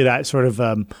is weirdly that sort of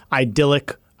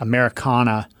idyllic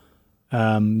Americana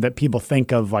that people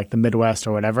think of, like the Midwest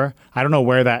or whatever. I don't know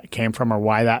where that came from or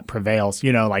why that prevails.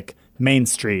 Like Main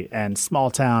Street and small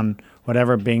town,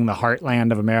 whatever, being the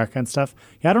heartland of America and stuff.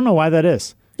 Yeah, I don't know why that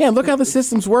is. Yeah, look how the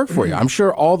systems work for you. I'm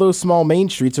sure all those small main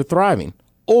streets are thriving.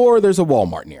 Or there's a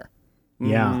Walmart near.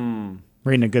 Yeah.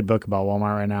 Reading a good book about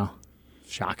Walmart right now.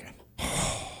 Shocking.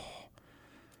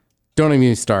 Don't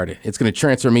even start it. It's going to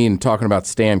transfer me into talking about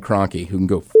Stan Kroenke, who can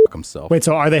go fuck himself. Wait,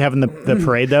 so are they having the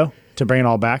parade, though, to bring it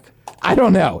all back? I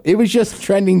don't know. It was just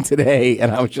trending today,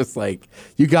 and I was just like,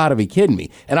 you got to be kidding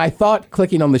me. And I thought,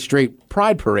 clicking on the straight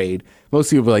pride parade, most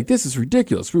people were like, this is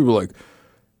ridiculous. People were like,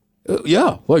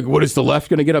 yeah, like, what, is the left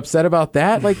going to get upset about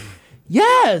that? Like,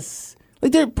 yes.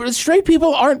 Like, straight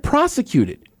people aren't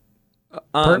prosecuted.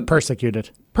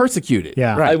 Persecuted. Persecuted.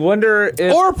 Yeah. Right. I wonder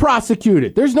if... Or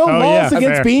prosecuted. There's no laws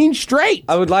against fair. being straight.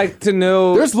 I would like to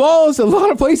know... There's laws in a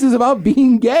lot of places about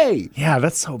being gay. Yeah,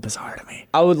 that's so bizarre to me.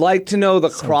 I would like to know the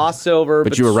crossover...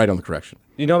 But you were right on the correction.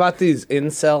 You know about these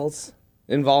incels?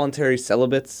 Involuntary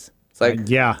celibates? It's like...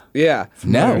 Yeah.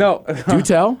 No. Do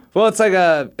tell. Well, it's like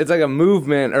a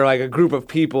movement, or like a group of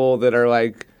people that are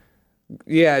like...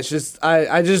 Yeah, it's just...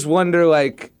 I just wonder,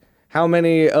 like... How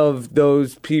many of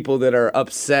those people that are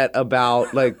upset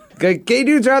about, like gay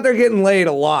dudes are out there getting laid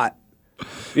a lot,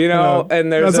 and there's...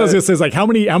 That's what I was going to say, is like, how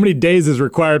many days is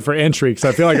required for entry? Because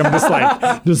I feel like I'm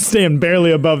just just staying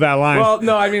barely above that line. Well,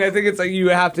 no, I mean, I think it's like you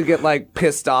have to get like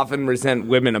pissed off and resent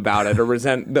women about it, or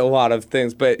resent a lot of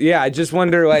things. But yeah, I just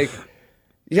wonder, like,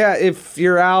 yeah, if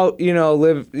you're out,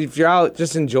 if you're out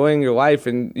just enjoying your life,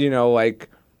 and like,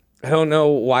 I don't know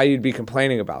why you'd be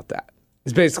complaining about that.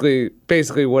 It's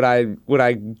basically what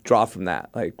I draw from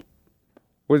that. Like,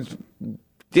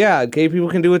 gay people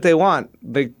can do what they want.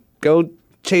 They go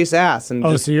chase ass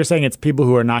and. So you're saying it's people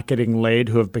who are not getting laid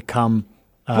who have become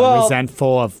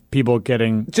resentful of gay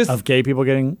people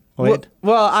getting laid?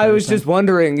 Well, I was just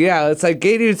wondering. Yeah, it's like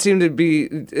gay dudes seem to be,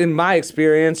 in my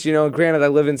experience. Granted, I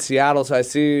live in Seattle, so I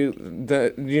see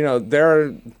they're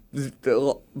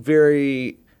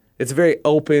very. It's a very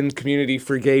open community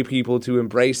for gay people to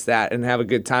embrace that and have a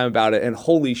good time about it. And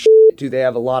holy shit, do they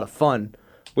have a lot of fun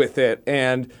with it.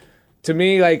 And to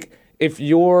me, like, if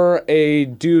you're a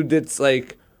dude that's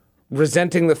like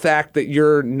resenting the fact that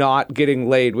you're not getting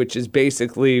laid, which is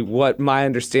basically what my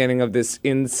understanding of this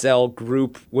incel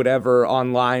group, whatever,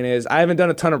 online is. I haven't done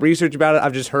a ton of research about it.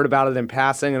 I've just heard about it in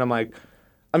passing. And I'm like,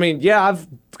 I mean, yeah, I've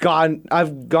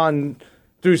gone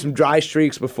through some dry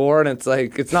streaks before, and it's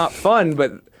like, it's not fun,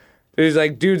 but there's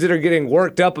like dudes that are getting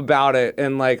worked up about it,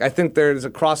 and like I think there's a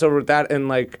crossover with that, and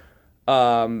like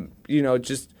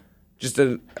just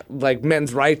like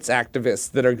men's rights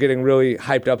activists that are getting really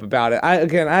hyped up about it. I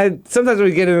sometimes when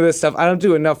we get into this stuff, I don't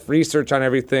do enough research on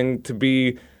everything to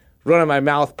be running my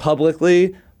mouth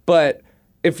publicly. But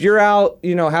if you're out,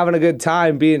 having a good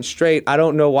time being straight, I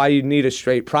don't know why you need a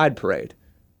straight pride parade.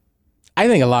 I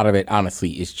think a lot of it,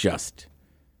 honestly, is just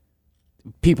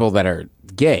people that are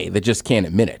gay that just can't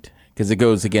admit it. Because it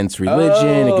goes against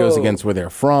religion, It goes against where they're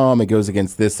from, it goes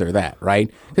against this or that,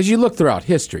 right? Because you look throughout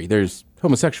history, there's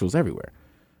homosexuals everywhere,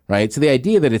 right? So the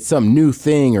idea that it's some new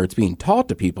thing or it's being taught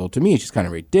to people, to me, is just kind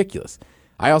of ridiculous.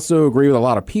 I also agree with a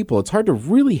lot of people. It's hard to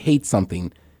really hate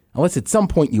something unless at some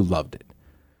point you loved it.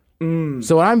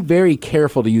 So I'm very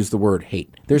careful to use the word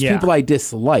hate. There's Yeah. people I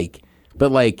dislike,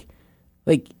 but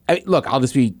look, I'll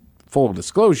just be full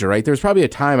disclosure, right? There's probably a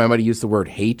time I might have used the word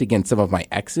hate against some of my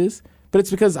exes, but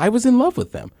it's because I was in love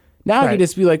with them. Now I Right. can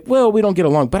just be like, well, we don't get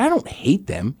along, but I don't hate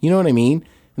them. You know what I mean?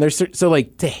 And there's so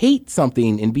like to hate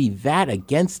something and be that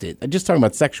against it. Just talking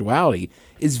about sexuality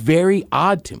is very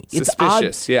odd to me.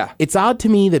 Suspicious, yeah. It's odd to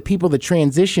me that people that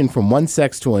transition from one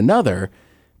sex to another,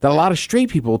 that a lot of straight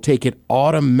people take it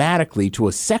automatically to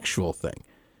a sexual thing,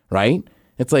 right?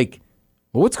 It's like,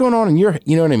 well, what's going on in your,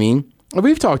 you know what I mean?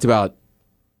 We've talked about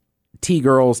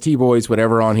T-girls, T-boys,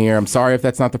 whatever on here. I'm sorry if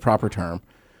that's not the proper term,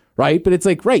 right? But it's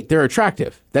like, right, they're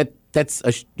attractive. That's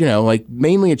like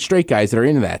mainly it's straight guys that are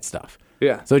into that stuff.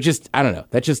 Yeah. So it just, I don't know.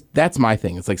 That's my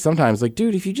thing. It's like sometimes like,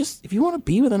 dude, if you want to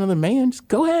be with another man, just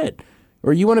go ahead.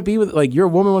 Or you want to be with, like, you're a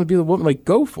woman, want to be with a woman, like,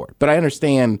 go for it. But I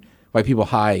understand why people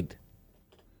hide.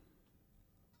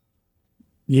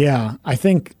 Yeah, I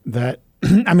think that,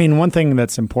 I mean, one thing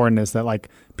that's important is that, like,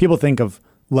 people think of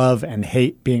love and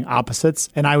hate being opposites.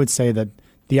 And I would say that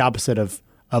the opposite of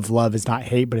love is not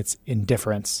hate, but it's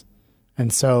indifference.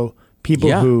 And so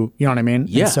people who, you know what I mean?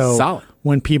 Yeah, and so solid.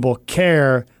 when people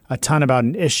care a ton about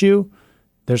an issue,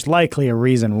 there's likely a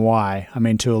reason why. I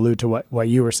mean, to allude to what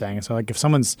you were saying. So, like, if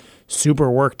someone's super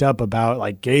worked up about,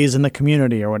 like, gays in the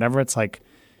community or whatever, it's like,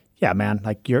 yeah, man,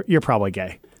 like, you're probably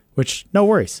gay, which no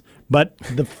worries. But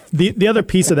the other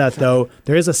piece of that, though,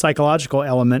 there is a psychological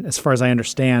element, as far as I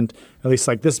understand, at least,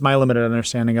 like, this is my limited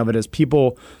understanding of it, is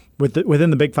people within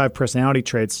the Big Five personality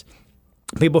traits,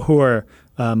 people who are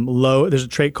low, there's a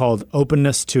trait called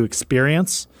openness to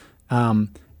experience.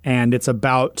 And it's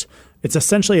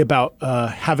essentially about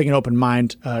having an open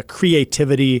mind,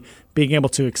 creativity, being able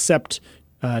to accept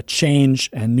change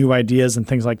and new ideas and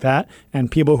things like that. And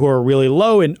people who are really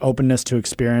low in openness to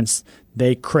experience,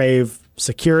 they crave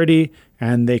security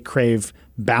and they crave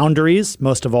boundaries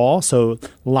most of all. So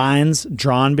lines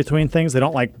drawn between things. They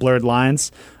don't like blurred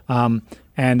lines.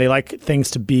 And they like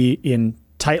things to be in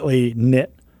tightly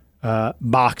knit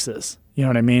boxes. You know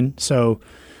what I mean? So,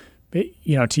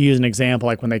 you know, to use an example,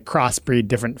 like when they crossbreed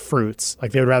different fruits,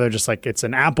 like they would rather just like it's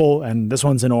an apple and this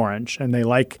one's an orange, and they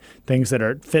like things that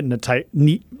are fit into tight,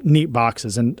 neat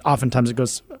boxes. And oftentimes it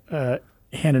goes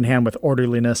hand in hand with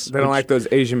orderliness. They don't like those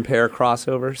Asian pear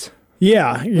crossovers.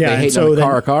 Yeah. They And hate so on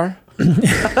the car.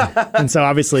 and so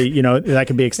obviously, you know, that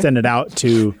can be extended out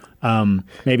to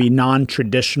maybe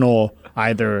non-traditional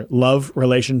either love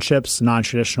relationships,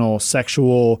 non-traditional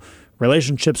sexual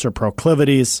relationships or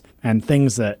proclivities, and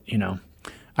things that, you know,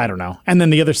 I don't know. And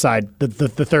then the other side, the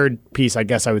third piece, I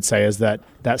guess I would say, is that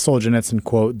Solzhenitsyn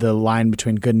quote, the line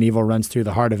between good and evil runs through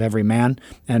the heart of every man.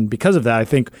 And because of that, I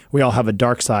think we all have a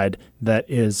dark side that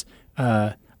is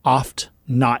oft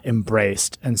not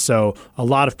embraced. And so a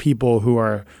lot of people who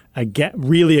are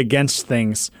really against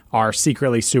things are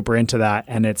secretly super into that.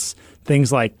 And it's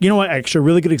things like, you know what, actually a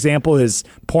really good example is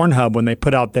Pornhub when they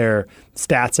put out their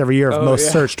stats every year of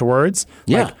most searched words.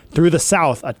 Yeah. Like, through the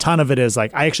South, a ton of it is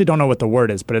like, I actually don't know what the word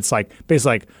is, but it's like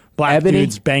basically like black Ebony?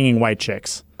 dudes banging white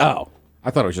chicks. Oh, I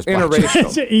thought it was just black. Interracial.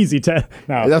 It's easy to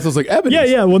no. That's what's like ebony.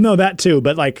 Yeah. Well, no, that too.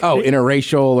 But like,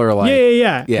 interracial or like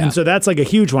yeah. Yeah. And so that's like a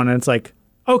huge one. And it's like,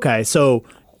 okay, so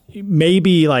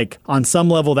maybe like on some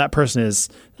level that person is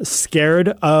scared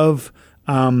of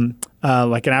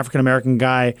like an African American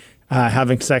guy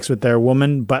having sex with their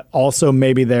woman, but also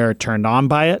maybe they're turned on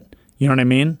by it. You know what I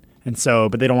mean? And so,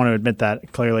 but they don't want to admit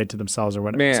that clearly to themselves or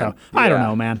whatever. Man, so I don't yeah.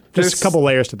 know, man. Just a couple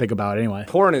layers to think about anyway.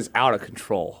 Porn is out of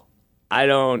control.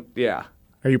 Yeah.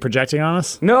 Are you projecting on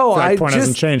us? No, I feel like I porn just,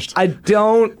 hasn't changed. I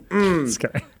don't. It's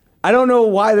scary. I don't know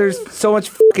why there's so much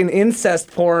fucking incest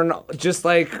porn just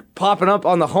like popping up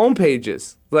on the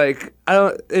homepages. Like, I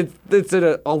don't. It's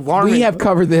an alarming. We have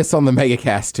covered this on the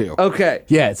Megacast too. Okay.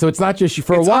 Yeah, so it's not just you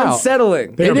for It's a while.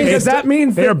 unsettling. They are Does based- that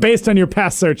mean they are based on your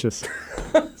past searches?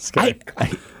 Scary.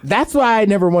 That's why I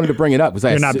never wanted to bring it up.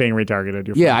 You're not being retargeted.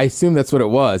 You're Yeah, I assumed that's what it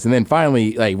was, and then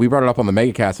finally, like, we brought it up on the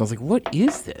Megacast. And I was like, "What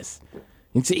is this?"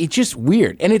 It's just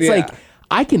weird, and it's Yeah. like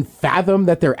I can fathom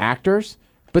that they're actors,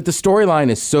 but the storyline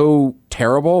is so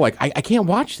terrible. Like, I can't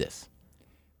watch this.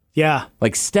 Yeah.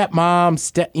 Like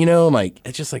stepmom, you know, like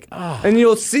it's just like, oh. And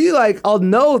you'll see, like, oh,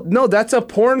 no, that's a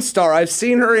porn star. I've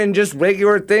seen her in just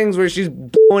regular things where she's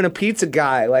blowing a pizza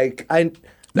guy. Like,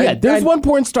 Yeah, there's one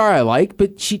porn star I like,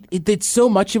 but it's so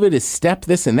much of it is step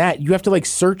this and that. You have to like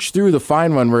search through to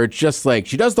find one where it's just like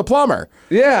she does the plumber.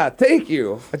 Yeah, thank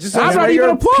you. I just I'm not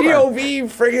even a plumber. POV,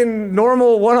 friggin'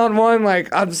 normal one-on-one.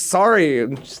 Like, I'm sorry,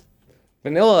 I'm just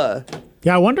vanilla.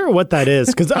 Yeah, I wonder what that is,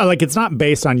 because like it's not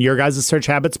based on your guys' search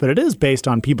habits, but it is based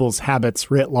on people's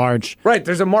habits writ large. Right,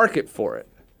 there's a market for it.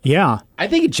 Yeah, I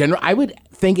think in general, I would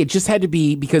think it just had to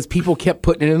be because people kept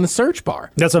putting it in the search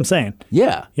bar. that's what I'm saying.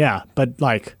 Yeah. Yeah, but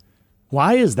like,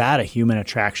 why is that a human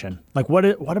attraction? Like, what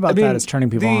about that is turning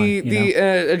people on?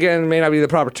 Again, may not be the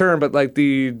proper term, but like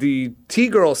the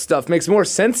T-girl stuff makes more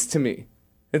sense to me.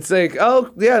 It's like,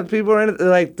 oh yeah, people are in it,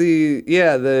 like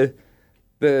the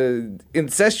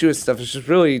incestuous stuff is just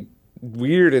really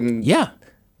weird, and Yeah.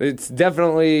 it's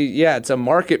definitely it's a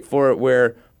market for it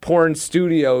where porn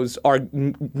studios are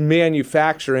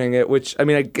manufacturing it, which I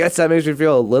mean, I guess that makes me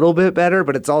feel a little bit better,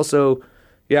 but it's also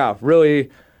really,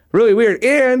 really weird.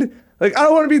 And like, I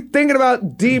don't want to be thinking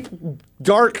about deep,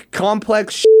 dark,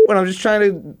 complex shit when I'm just trying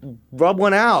to rub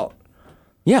one out.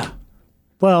 Yeah.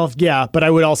 Well, yeah, but I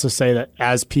would also say that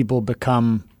as people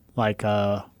become like,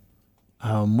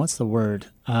 what's the word?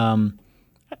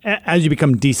 As you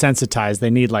become desensitized, they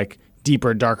need like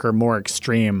deeper, darker, more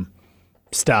extreme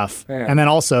stuff. Yeah. And then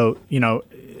also,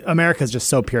 America's just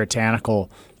so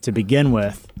puritanical to begin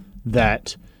with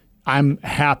that I'm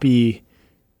happy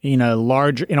in a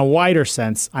wider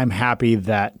sense, I'm happy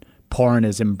that porn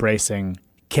is embracing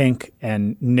kink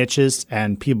and niches,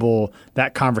 and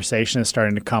that conversation is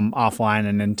starting to come offline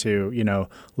and into,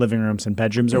 living rooms and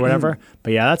bedrooms or whatever.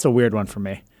 But yeah, that's a weird one for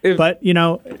me. But,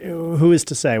 who is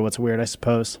to say what's weird, I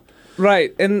suppose?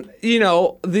 Right. And,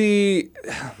 this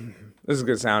is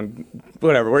going to sound,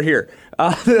 whatever, we're here.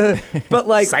 But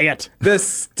like, Say it. The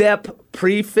step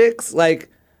prefix, like,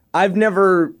 I've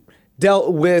never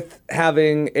dealt with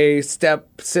having a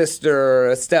stepsister or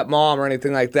a stepmom or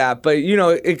anything like that. But,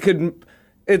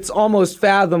 it's almost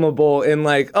fathomable in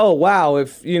like, oh, wow,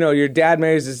 if, your dad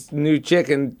marries this new chick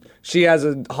and she has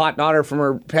a hot daughter from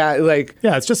her past, like...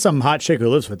 Yeah, it's just some hot chick who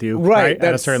lives with you, right?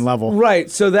 At a certain level.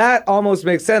 Right, so that almost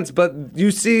makes sense, but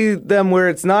you see them where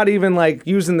it's not even like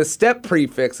using the step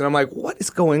prefix, and I'm like, what is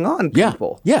going on,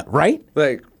 people? Yeah, right?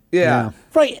 Like, yeah.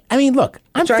 Right. I mean, look,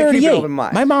 I'm Try and keep it 38.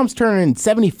 open-minded. My mom's turning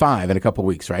 75 in a couple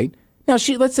weeks, right? Now,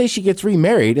 let's say she gets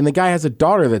remarried and the guy has a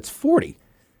daughter that's 40.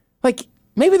 Like,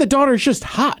 maybe the daughter's just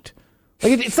hot.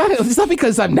 Like, it's not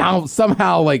because I'm now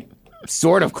somehow, like,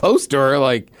 sort of close to her,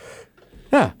 like...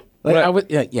 Yeah. Like, Right. I would,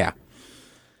 yeah.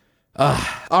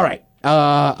 All right. You're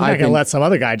not going to let some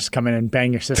other guy just come in and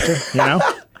bang your sister,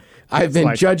 I've been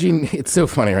like- judging. It's so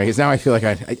funny, right? Because now I feel like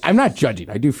I'm not judging.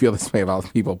 I do feel this way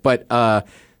about people. But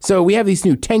so we have these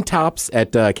new tank tops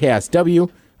at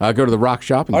KSW. Go to the Rock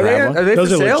Shop and Are grab one. they Those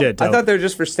for are sale? legit, I dope. thought they were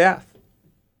just for staff.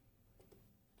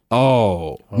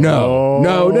 Oh, no.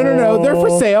 They're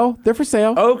for sale. They're for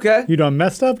sale. Okay. You done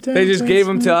messed up, They just gave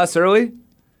them to us early?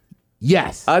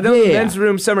 Yes. The yeah. men's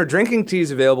room summer drinking tea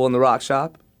is available in the Rock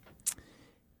Shop.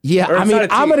 Yeah, Or I it's mean, not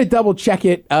a I'm tee. going to double check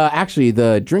it. Actually,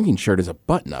 the drinking shirt is a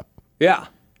button up. Yeah.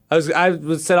 I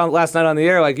was said on last night on the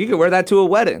air, like, you could wear that to a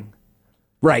wedding.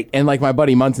 Right. And like my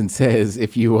buddy Munson says,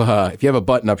 if you have a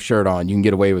button up shirt on, you can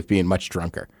get away with being much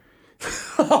drunker.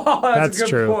 That's a good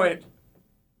true. point.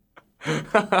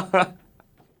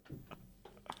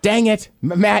 Dang it.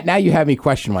 Matt, now you have me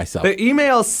question myself. The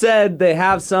email said they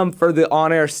have some for the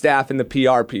on-air staff and the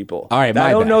PR people. All right, Now, my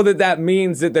I don't bad. know that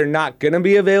means that they're not going to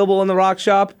be available in the Rock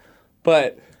Shop,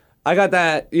 but I got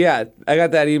that. Yeah, I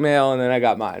got that email and then I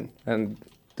got mine, and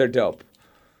they're dope.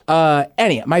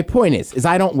 Anyhow, my point is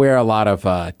I don't wear a lot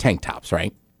of tank tops,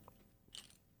 right?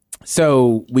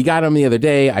 So we got them the other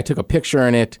day. I took a picture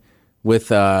in it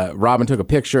with Robin took a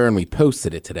picture and we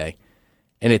posted it today.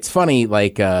 And it's funny,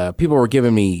 like people were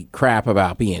giving me crap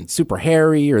about being super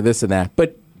hairy or this and that.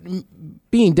 But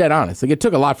being dead honest, like it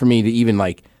took a lot for me to even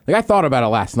like I thought about it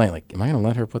last night. Like, am I going to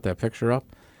let her put that picture up?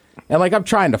 And like I'm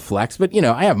trying to flex, but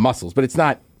I have muscles, but it's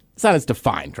not as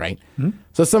defined, right?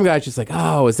 So some guy's just like,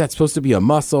 oh, is that supposed to be a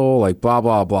muscle? Like blah,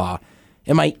 blah, blah.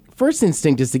 And my first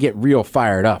instinct is to get real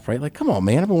fired up, right? Like, come on,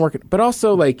 man, I've been working. But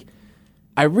also like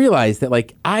I realized that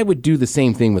like I would do the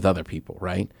same thing with other people,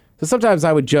 right? So sometimes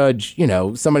I would judge,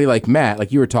 somebody like Matt,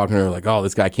 like you were talking to her, like, oh,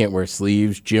 this guy can't wear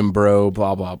sleeves, gym bro,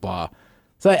 blah, blah, blah.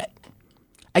 So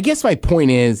I guess my point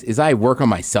is I work on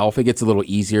myself. It gets a little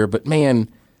easier, but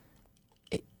man,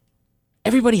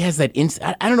 everybody has that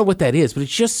I don't know what that is, but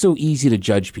it's just so easy to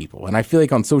judge people. And I feel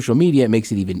like on social media, it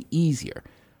makes it even easier,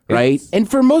 right? And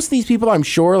for most of these people, I'm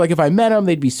sure, like if I met them,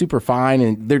 they'd be super fine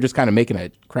and they're just kind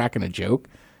of cracking a joke.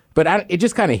 But it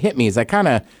just kind of hit me as I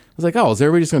was like, oh, is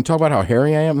everybody just going to talk about how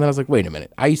hairy I am? And then I was like, wait a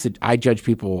minute. I judge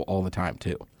people all the time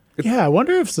too. Yeah, I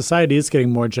wonder if society is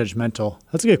getting more judgmental.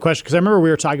 That's a good question, because I remember we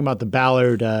were talking about the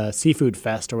Ballard Seafood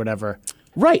Fest or whatever.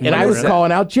 Right, and I was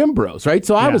calling out gym bros, right?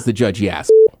 So I was the judgy ass.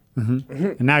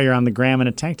 And now you're on the gram in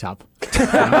a tank top. This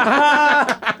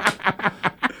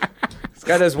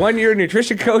guy does 1 year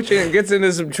nutrition coaching and gets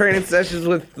into some training sessions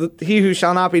with he who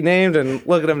shall not be named, and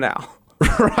look at him now.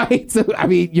 Right? So, I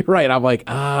mean, you're right. I'm like,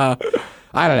 I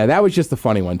don't know. That was just a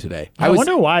funny one today. I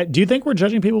wonder why. Do you think we're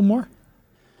judging people more?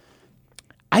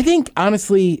 I think,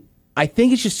 honestly,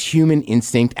 it's just human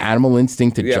instinct, animal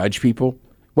instinct to judge people.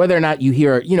 Whether or not you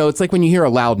hear, it's like when you hear a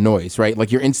loud noise, right?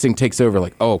 Like your instinct takes over,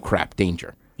 like, oh, crap,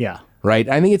 danger. Yeah. Right?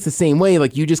 I think it's the same way.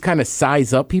 Like you just kind of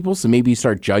size up people, so maybe you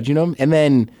start judging them. And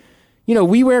then,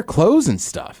 we wear clothes and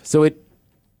stuff. So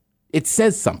it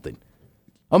says something.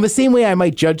 On the same way I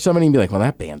might judge somebody and be like, well,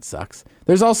 that band sucks.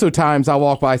 There's also times I'll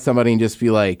walk by somebody and just be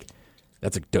like,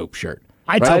 that's a dope shirt.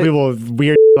 I tell people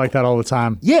weird like that all the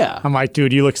time. Yeah. I'm like,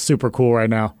 dude, you look super cool right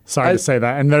now. Sorry to say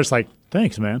that. And they're just like,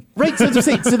 thanks, man. Right. So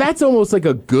that's almost like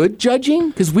a good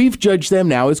judging because we've judged them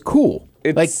now as cool.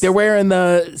 Like they're wearing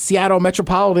the Seattle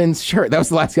Metropolitans shirt. That was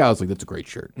the last guy. I was like, that's a great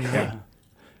shirt. Yeah.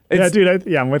 Yeah, dude.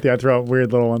 I'm with you. I throw out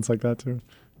weird little ones like that too.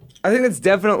 I think it's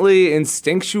definitely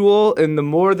instinctual, and the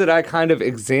more that I kind of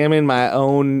examine my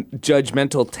own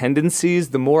judgmental tendencies,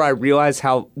 the more I realize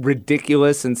how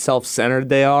ridiculous and self-centered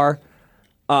they are.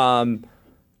 And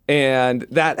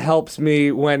that helps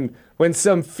me when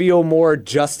some feel more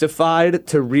justified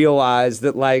to realize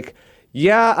that, like,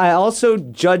 yeah, I also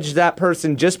judged that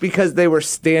person just because they were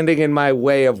standing in my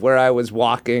way of where I was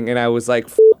walking, and I was like,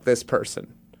 F this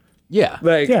person. Yeah.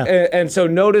 And so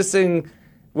noticing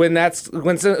when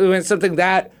something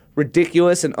that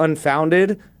ridiculous and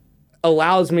unfounded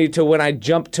allows me to, when I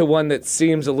jump to one that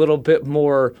seems a little bit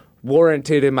more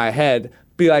warranted in my head,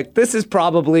 be like, this is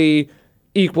probably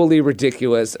equally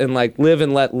ridiculous, and like live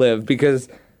and let live. Because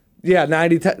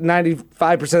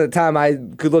 95% of the time I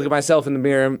could look at myself in the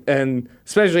mirror, and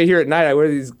especially here at night, I wear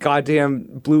these goddamn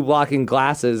blue blocking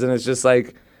glasses, and it's just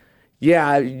like,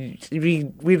 yeah, we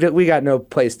got no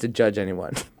place to judge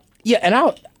anyone. Yeah, and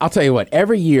I'll tell you what,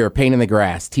 every year Pain in the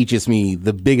Grass teaches me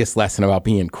the biggest lesson about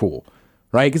being cool,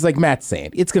 right? Because like Matt's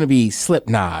saying, it's going to be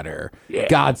Slipknot or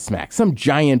Godsmack, some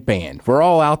giant band. We're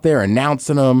all out there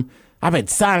announcing them. I've been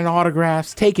signing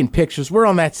autographs, taking pictures. We're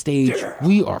on that stage.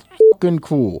 We are fucking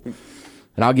cool.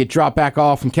 And I'll get dropped back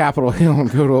off from Capitol Hill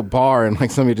and go to a bar, and like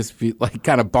somebody just like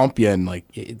kind of bump you and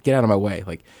like get out of my way.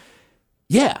 Like,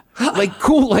 yeah, like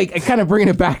cool. Like I kind of bringing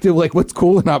it back to like what's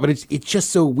cool or not, but it's just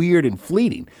so weird and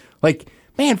fleeting. Like,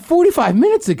 man, 45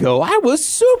 minutes ago, I was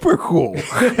super cool.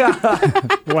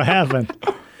 What happened?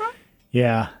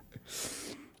 Yeah.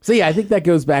 So, yeah, I think that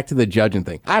goes back to the judging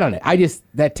thing. I don't know.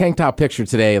 That tank top picture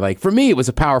today, like, for me, it was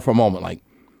a powerful moment. Like,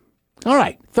 all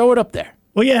right, throw it up there.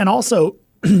 Well, yeah, and also,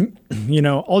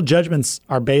 all judgments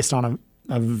are based on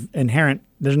there's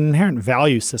an inherent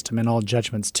value system in all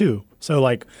judgments, too. So,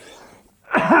 like,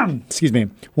 excuse me,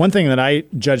 one thing that I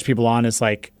judge people on is,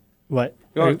 like, what?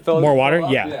 More water?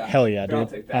 Yeah. Hell yeah, dude. I'll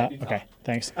take that. Okay,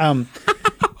 thanks.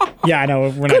 Yeah, I know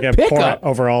we're not going to pour it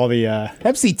over all the...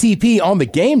 MCTP on the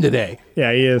game today.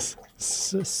 Yeah, he is.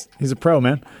 He's a pro,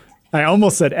 man. I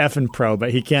almost said effing pro,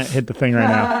 but he can't hit the thing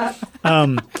right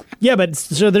now. Yeah, but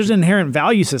so there's an inherent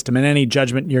value system in any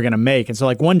judgment you're going to make. And so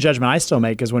like one judgment I still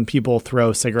make is when people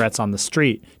throw cigarettes on the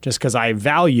street, just because I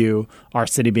value our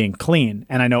city being clean.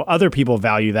 And I know other people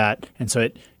value that. And so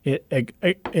it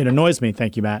annoys me.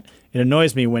 Thank you, Matt. It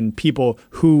annoys me when people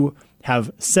who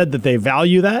have said that they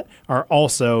value that are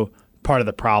also part of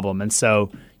the problem. And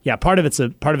so, yeah, part of it's a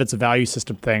value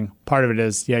system thing. Part of it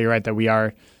is, yeah, you're right, that we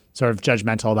are sort of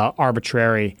judgmental about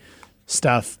arbitrary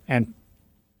stuff. And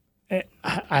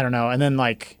I don't know. And then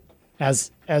like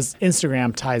as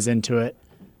Instagram ties into it,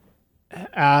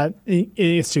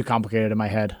 it's too complicated in my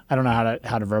head. I don't know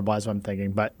how to verbalize what I'm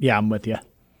thinking, but yeah, I'm with you.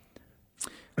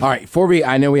 All right,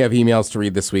 I know we have emails to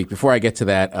read this week. Before I get to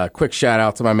that, a quick shout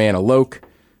out to my man Alok.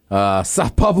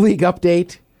 Pub League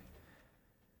update.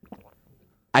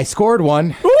 I scored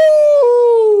one.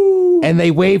 Ooh! And they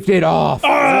waved it off.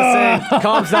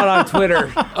 Comp's not on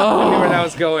Twitter. I knew where that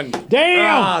was going.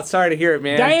 Damn! Sorry to hear it,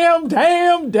 man.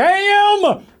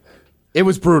 Damn! It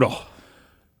was brutal.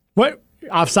 What?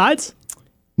 Offsides?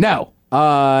 No.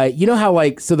 You know how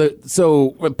like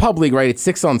so Pub League, right? It's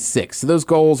 6-on-6. So those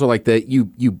goals are like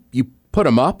you put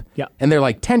them up, yeah, and they're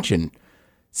like tension.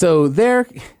 So their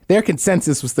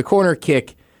consensus was the corner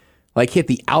kick like hit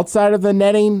the outside of the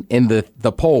netting and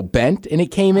the pole bent and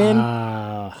it came in.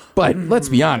 But let's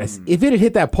be honest, if it had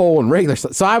hit that pole in regular,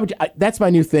 so that's my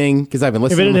new thing because I've been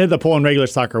listening. If it had hit the pole in regular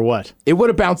soccer, what? It would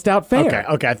have bounced out fair.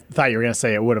 Okay. I thought you were gonna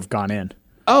say it would have gone in.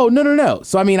 Oh, no.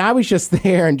 So, I mean, I was just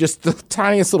there and just the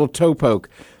tiniest little toe poke.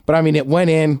 But, I mean, it went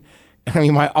in. I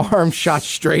mean, my arm shot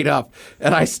straight up.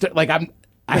 And I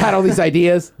had all these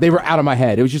ideas. They were out of my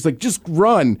head. It was just like, just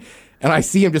run. And I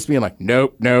see him just being like,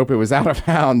 nope. It was out of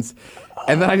bounds.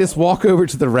 And then I just walk over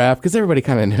to the ref because everybody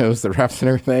kind of knows the refs and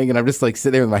everything. And I'm just like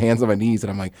sitting there with my hands on my knees.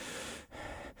 And I'm like,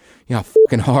 Yeah,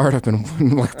 fucking hard. I've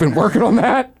been working on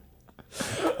that.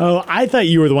 Oh, I thought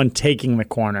you were the one taking the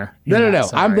corner. in No.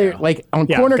 that I'm there, scenario. like, on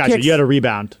Yeah, corner gotcha. kicks. You had a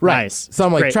rebound. Right. Nice. So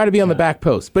I'm like, Great. try to be on the back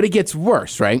post. But it gets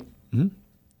worse, right? Mm-hmm.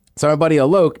 So my buddy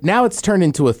Alok, now it's turned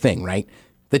into a thing, right?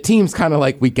 The team's kind of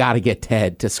like, we got to get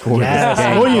Ted to score Yes. this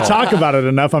game. Well, you talk about it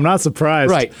enough. I'm not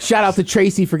surprised. Right. Shout out to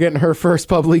Tracy for getting her first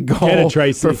pub league goal Get it,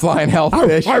 Tracy. for flying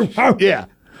hellfish. Yeah.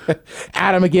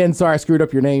 Adam again, sorry I screwed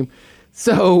up your name.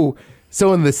 So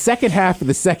in the second half of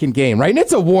the second game, right? And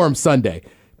it's a warm Sunday.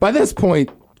 By this point,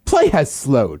 play has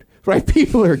slowed, right?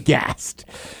 People are gassed.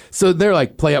 So they're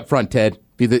like, play up front, Ted.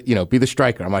 Be the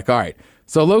striker. I'm like, all right.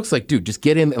 So Luke's like, dude, just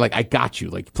get in. Like, I got you.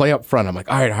 Like, play up front. I'm like,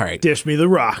 all right. Dish me the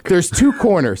rock. There's two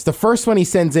corners. The first one he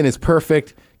sends in is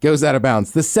perfect, goes out of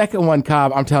bounds. The second one,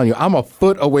 Cobb, I'm telling you, I'm a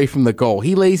foot away from the goal.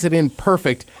 He lays it in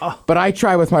perfect, but I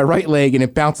try with my right leg and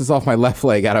it bounces off my left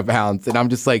leg out of bounds. And I'm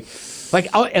just like,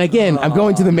 and again, I'm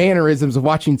going to the mannerisms of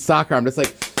watching soccer. I'm just like,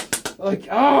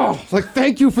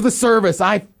 thank you for the service.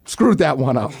 I screwed that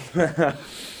one up.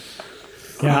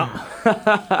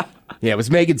 Yeah. Yeah, it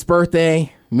was Megan's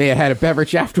birthday. May have had a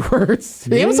beverage afterwards.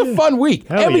 It was a fun week.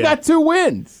 Hell and we yeah. got 2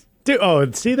 wins.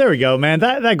 Dude, see, there we go, man.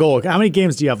 That goal. How many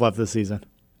games do you have left this season?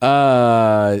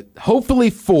 Hopefully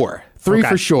 4. 3 Okay.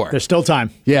 for sure. There's still time.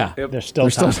 Yeah. There's still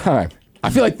time. I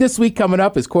feel like this week coming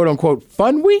up is quote unquote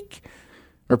fun week.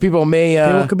 Or people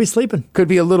People could be sleeping. could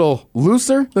be a little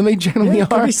looser than they generally Yeah,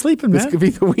 are. could be sleeping, This man. could be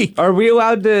the week. Are we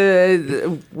allowed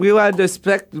to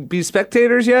be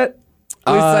spectators yet?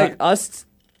 At least like us.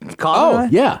 Colin and I?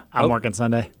 Yeah. I'm working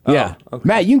Sunday. Yeah. okay.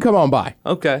 Matt, you can come on by.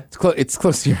 Okay. It's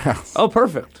close to your house. Oh,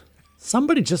 perfect.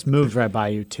 Somebody just moved right by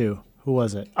you too. Who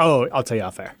was it? Oh, I'll tell you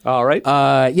off air. All right.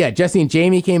 Yeah, Jesse and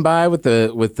Jamie came by with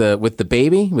the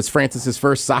baby. It was Francis's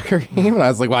first soccer game, and I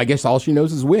was like, well, I guess all she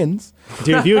knows is wins.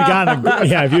 Dude, if you had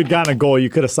gotten a goal, you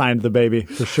could have signed the baby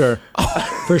for sure.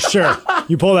 For sure.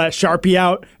 You pull that Sharpie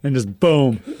out and just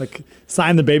boom, like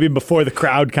sign the baby before the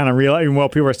crowd kind of realize, even while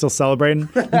people are still celebrating.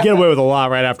 You get away with a lot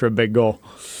right after a big goal.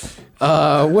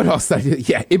 What else did I do?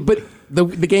 Yeah, but the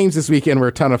games this weekend were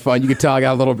a ton of fun. You could tell I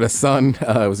got a little bit of sun.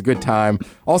 It was a good time.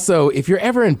 Also, if you're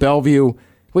ever in Bellevue,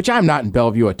 which I'm not in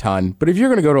Bellevue a ton, but if you're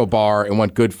going to go to a bar and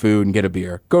want good food and get a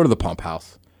beer, go to the Pump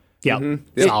House. Yeah,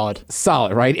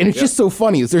 solid. Right? And it's just so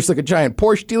funny. There's like a giant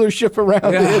Porsche dealership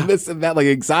around and this and that, like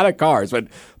exotic cars. But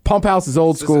Pump House is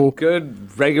old Just school. a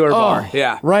good regular bar.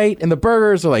 Yeah. Right? And the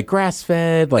burgers are like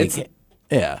grass-fed. Like, It's-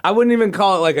 yeah. I wouldn't even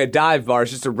call it like a dive bar.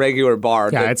 It's just a regular bar.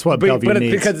 Yeah, it's what Bellevue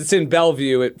needs. Because it's in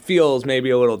Bellevue, it feels maybe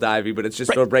a little divey, but it's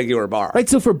just a regular bar. Right,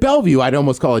 so for Bellevue, I'd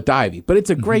almost call it divey, but it's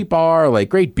a great bar, like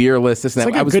great beer list. This and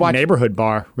It's that. like a good neighborhood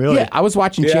bar, really. Yeah, I was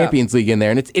watching Yeah. Champions League in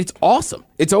there, and it's awesome.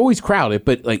 It's always crowded,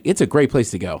 but like it's a great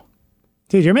place to go.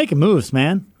 Dude, you're making moves,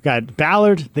 man. We got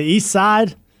Ballard, the East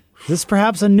Side. This is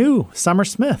perhaps a new Summer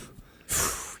Smith.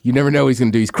 You never know what he's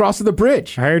going to do. He's crossing the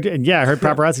bridge. I heard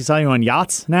paparazzi saw you on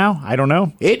yachts now. I don't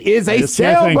know. It is a just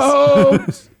hear things.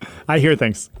 sailboat. I hear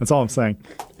things. That's all I'm saying.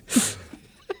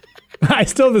 I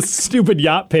still have this stupid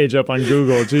yacht page up on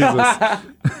Google. Jesus.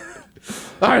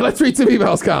 All right, let's read some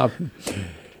emails, Cobb.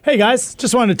 Hey, guys.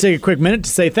 Just wanted to take a quick minute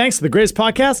to say thanks to the greatest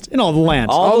podcast in all the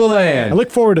land. All the I land. look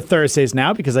forward to Thursdays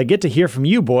now because I get to hear from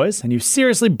you boys, and you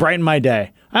seriously brighten my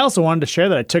day. I also wanted to share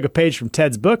that I took a page from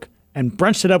Ted's book and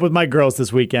brunched it up with my girls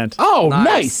this weekend. Oh,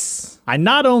 nice. I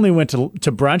not only went to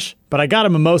brunch, but I got a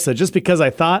mimosa just because I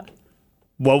thought,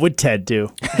 what would Ted do?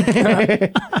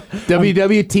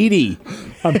 WWTD.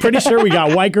 I'm pretty sure we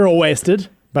got white girl wasted,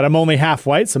 but I'm only half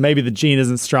white, so maybe the gene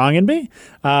isn't strong in me.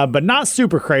 But not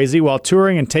super crazy while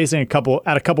touring and tasting at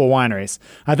a couple wineries.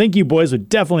 I think you boys would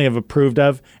definitely have approved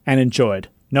of and enjoyed.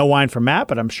 No wine for Matt,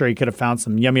 but I'm sure he could have found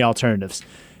some yummy alternatives.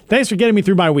 Thanks for getting me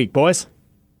through my week, boys.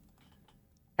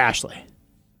 Ashley.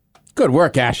 Good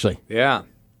work, Ashley. Yeah.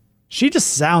 She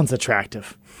just sounds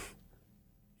attractive.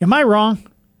 Am I wrong?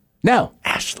 No.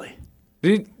 Ashley.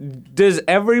 Does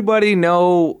everybody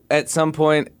know at some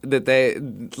point that they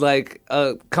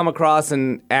come across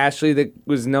an Ashley that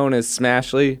was known as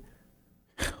Smashley?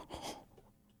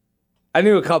 I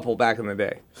knew a couple back in the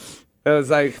day. It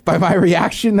was like, By my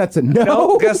reaction, that's a no.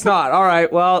 no, guess not. All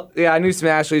right, well, yeah, I knew some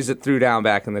Ashleys that threw down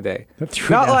back in the day.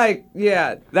 threw Not down. like,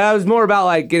 yeah, that was more about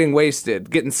like getting wasted,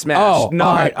 getting smashed. Oh,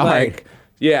 not all right. like,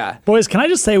 yeah. Boys, can I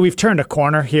just say we've turned a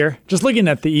corner here? Just looking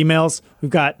at the emails, we've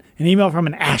got an email from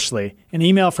an Ashley, an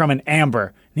email from an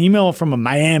Amber, an email from a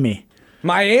Miami.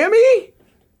 Miami?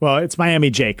 Well, it's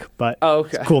Miami Jake, but Oh, okay.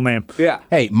 it's a cool name. Yeah.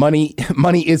 Hey, money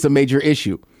is a major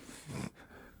issue.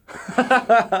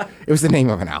 It was the name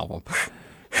of an album.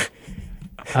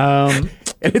 And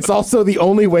it's also the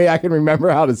only way I can remember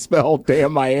how to spell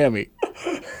damn Miami.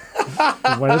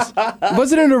 What is?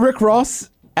 Wasn't it a Rick Ross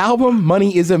album,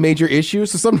 Money is a Major Issue.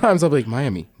 So sometimes I'll be like,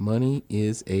 Miami, money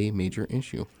is a major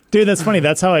issue. Dude, that's funny.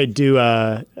 That's how I do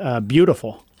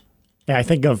Beautiful. Yeah, I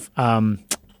think of, what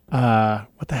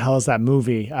the hell is that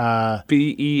movie?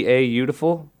 BEA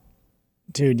Beautiful.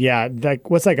 Dude, yeah.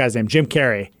 What's that guy's name? Jim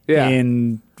Carrey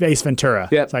in Ace Ventura.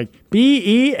 Yep. It's like,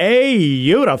 BEA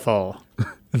Beautiful.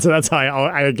 And so that's how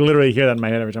I literally hear that in my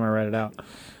head every time I write it out.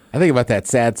 I think about that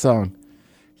sad song.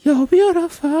 You're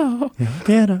beautiful. You're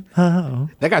beautiful.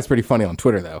 That guy's pretty funny on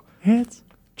Twitter, though. It's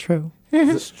true.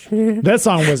 It's true. That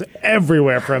song was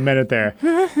everywhere for a minute there.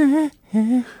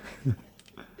 And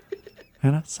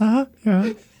I saw your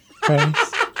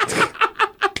face.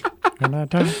 And I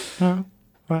don't know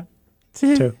what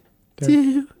to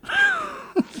do.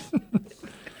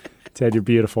 Ted, you're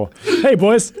beautiful. Hey,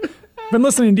 boys. Been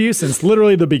listening to you since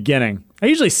literally the beginning. I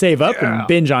usually save up and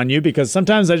binge on you because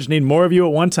sometimes I just need more of you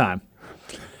at one time.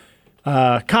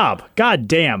 Cobb, god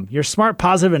damn, you're smart,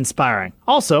 positive, inspiring.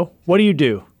 Also, what do you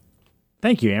do?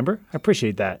 Thank you, Amber. I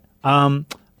appreciate that.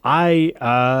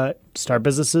 I start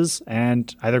businesses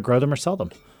and either grow them or sell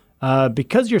them.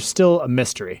 Because you're still a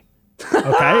mystery. Okay?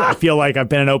 I feel like I've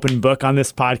been an open book on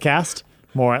this podcast.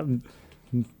 More,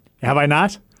 have I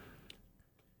not?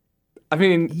 I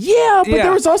mean, Yeah, but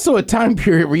there was also a time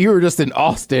period where you were just in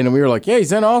Austin and we were like, yeah,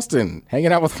 he's in Austin,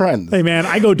 hanging out with friends. Hey, man,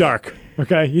 I go dark.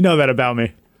 Okay? You know that about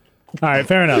me. All right,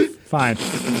 fair enough. Fine.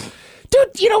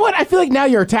 Dude, you know what? I feel like now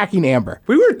you're attacking Amber.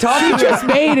 we were talking She just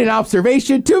made an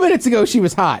observation. 2 minutes ago, she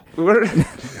was hot. Well,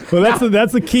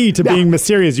 that's the key to being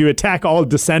mysterious. You attack all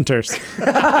dissenters.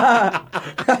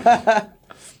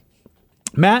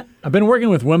 Matt, I've been working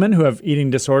with women who have eating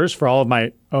disorders for all of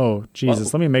my... Oh,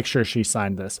 Jesus. Let me make sure she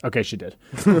signed this. Okay, she did.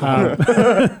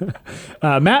 Matt,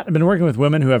 I've been working with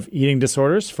women who have eating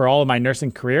disorders for all of my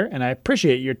nursing career, and I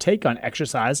appreciate your take on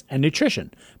exercise and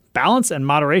nutrition. Balance and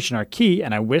moderation are key,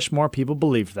 and I wish more people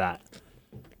believed that.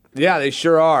 Yeah, they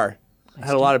sure are. I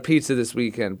had a lot of pizza this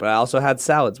weekend, but I also had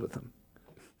salads with them.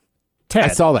 Ted. I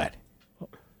saw that.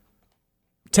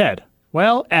 Ted.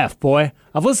 Well, F, boy.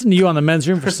 I've listened to you on the men's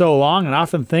room for so long and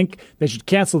often think they should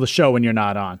cancel the show when you're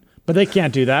not on. But they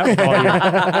can't do that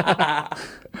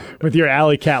with, with your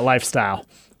alley cat lifestyle.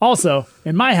 Also,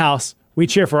 in my house, we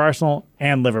cheer for Arsenal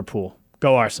and Liverpool.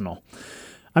 Go Arsenal.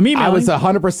 I'm emailing. I was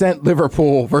 100%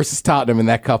 Liverpool versus Tottenham in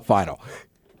that cup final.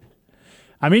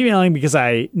 I'm emailing because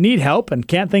I need help and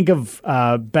can't think of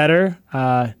better,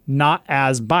 not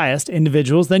as biased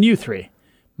individuals than you three.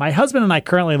 My husband and I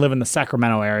currently live in the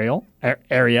Sacramento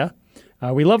area.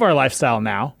 We love our lifestyle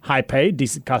now, high pay,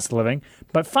 decent cost of living,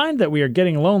 but find that we are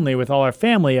getting lonely with all our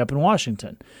family up in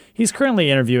Washington. He's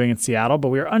currently interviewing in Seattle, but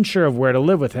we are unsure of where to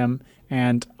live with him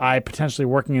and I potentially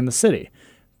working in the city.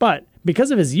 But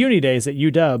because of his uni days at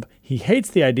UW, he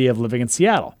hates the idea of living in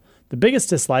Seattle. The biggest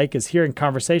dislike is hearing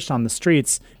conversation on the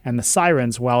streets and the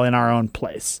sirens while in our own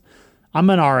place. I'm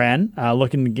an RN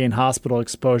looking to gain hospital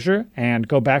exposure and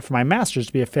go back for my master's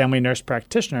to be a family nurse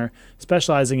practitioner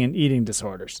specializing in eating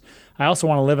disorders. I also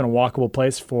want to live in a walkable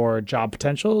place for job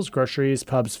potentials, groceries,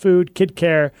 pubs, food, kid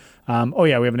care.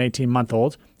 We have an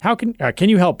 18-month-old. How can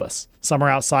you help us? Somewhere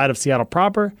outside of Seattle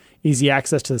proper, easy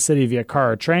access to the city via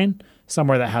car or train,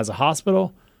 somewhere that has a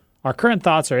hospital. Our current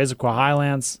thoughts are Issaquah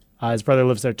Highlands. His brother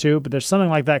lives there too, but there's something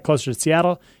like that closer to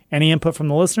Seattle. Any input from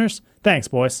the listeners? Thanks,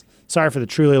 boys. Sorry for the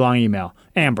truly long email.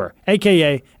 Amber,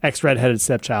 a.k.a. ex-redheaded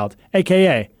stepchild,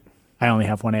 a.k.a. I only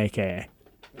have one a.k.a.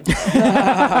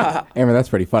 Amber, that's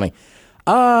pretty funny.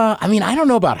 I don't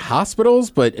know about hospitals,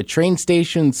 but a train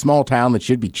station, small town that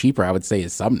should be cheaper, I would say,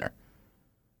 is Sumner.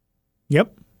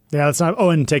 Yep. Yeah, that's not... Oh,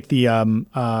 and take the...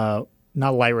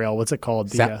 not light rail. What's it called?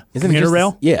 The commuter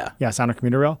rail? Yeah. Yeah, Sounder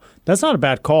commuter rail. That's not a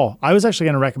bad call. I was actually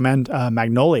going to recommend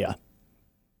Magnolia.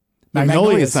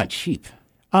 Magnolia's not cheap.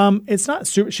 It's not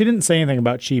super. She didn't say anything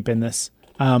about cheap in this.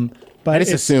 But I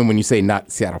just assume when you say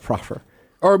not Seattle proper.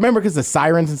 Or remember, because the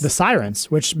sirens... The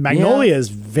sirens, which Magnolia is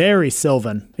very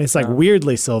Sylvan. It's like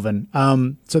weirdly Sylvan.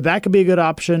 So that could be a good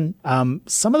option.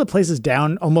 Some of the places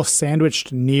down, almost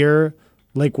sandwiched near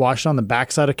Lake Washington on the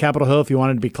backside of Capitol Hill, if you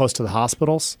wanted to be close to the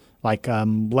hospitals, like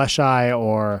Leschi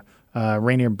or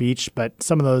Rainier Beach. But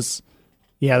some of those,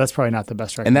 that's probably not the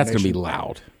best recommendation. And that's going to be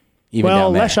loud.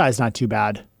 Well, Leschi is not too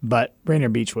bad, but Rainier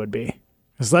Beach would be.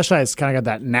 Because Leschi has kind of got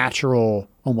that natural,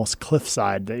 almost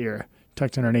cliffside that you're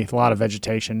tucked underneath. A lot of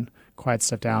vegetation, quiet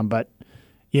stuff down. But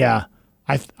yeah,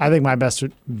 I think my best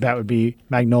bet would be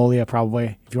Magnolia,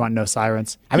 probably, if you want no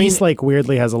sirens. East Lake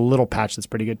weirdly has a little patch that's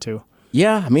pretty good too.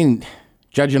 Yeah,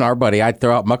 judging our buddy, I'd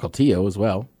throw out Mukilteo as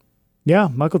well. Yeah,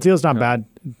 Mukilteo's not bad.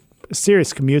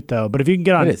 Serious commute though, but if you can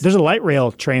get on, there's a light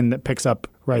rail train that picks up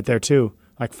right there too.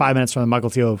 like 5 minutes from the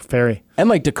Mukilteo Ferry. And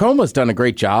like Tacoma's done a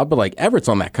great job, but like Everett's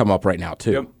on that come up right now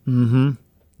too. Yep.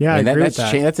 Yeah, I agree with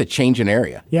that. That's a change in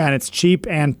area. Yeah, and it's cheap,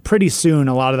 and pretty soon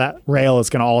a lot of that rail is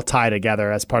going to all tie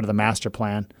together as part of the master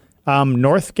plan.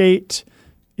 Northgate,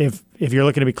 if you're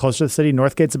looking to be closer to the city,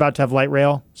 Northgate's about to have light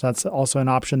rail, so that's also an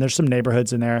option. There's some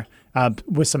neighborhoods in there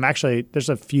with some there's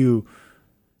a few.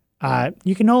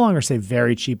 You can no longer say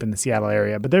very cheap in the Seattle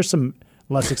area, but there's some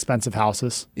less expensive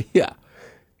houses. Yeah.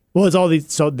 Well, it's all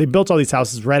these. So they built all these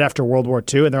houses right after World War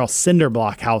II, and they're all cinder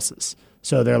block houses.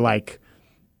 So they're like,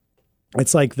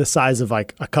 it's like the size of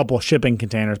like a couple shipping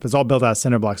containers, but it's all built out of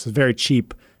cinder blocks. It's very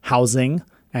cheap housing,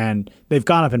 and they've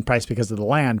gone up in price because of the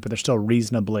land, but they're still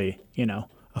reasonably,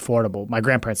 affordable. My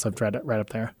grandparents lived right up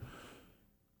there.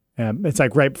 It's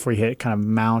like right before you hit kind of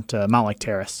Mount Lake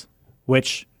Terrace,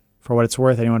 which, for what it's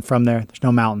worth, anyone from there, there's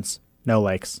no mountains, no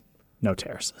lakes, no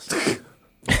terraces.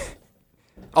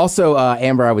 Also,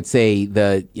 Amber, I would say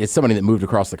it's somebody that moved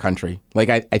across the country. Like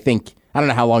I think I don't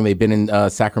know how long they've been in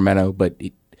Sacramento, but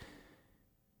it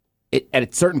at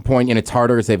a certain point, and it's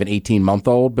harder because they have an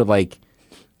 18-month-old. But like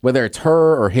whether it's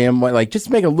her or him, like just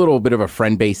make a little bit of a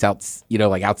friend base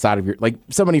like outside of your like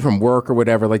somebody from work or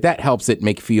whatever. Like that helps it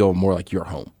make feel more like your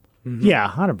home. Mm-hmm. Yeah,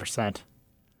 100%.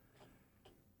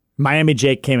 Miami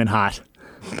Jake came in hot.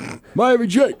 Miami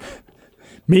Jake.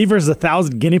 Me versus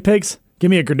 1,000 guinea pigs. Give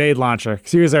me a grenade launcher,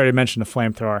 because you guys already mentioned a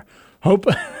flamethrower. Hope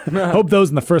those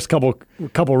in the first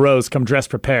couple rows come dressed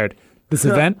prepared. This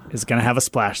event is going to have a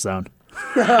splash zone.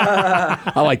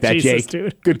 I like that, Jesus, Jake.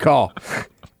 Dude. Good call.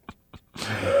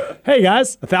 Hey,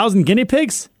 guys, 1,000 guinea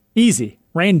pigs? Easy.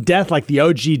 Rain death like the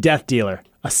OG death dealer.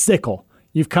 A sickle.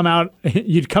 You'd come out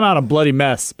a bloody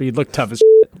mess, but you'd look tough as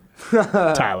shit.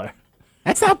 Tyler.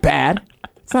 That's not bad.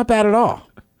 It's not bad at all.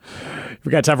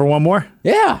 We got time for one more?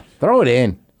 Yeah, throw it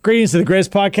in. Greetings to the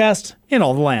greatest podcast in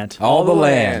all the land. All the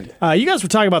land. You guys were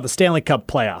talking about the Stanley Cup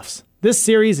playoffs. This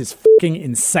series is fucking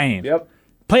insane. Yep.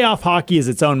 Playoff hockey is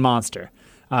its own monster.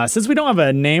 Since we don't have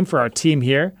a name for our team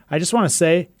here, I just want to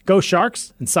say, go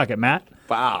Sharks and suck it, Matt.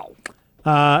 Wow.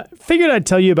 Figured I'd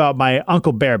tell you about my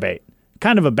Uncle Bearbait.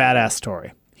 Kind of a badass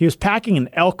story. He was packing an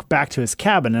elk back to his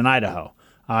cabin in Idaho.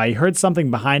 He heard something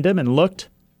behind him and looked.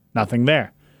 Nothing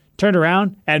there. Turned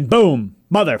around and boom,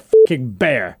 motherfucking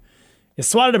bear. It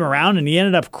swatted him around and he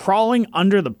ended up crawling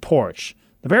under the porch.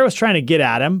 The bear was trying to get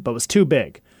at him, but was too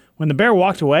big. When the bear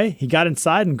walked away, he got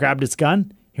inside and grabbed his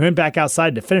gun. He went back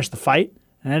outside to finish the fight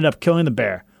and ended up killing the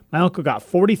bear. My uncle got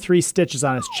 43 stitches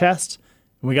on his chest,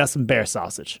 and we got some bear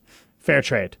sausage. Fair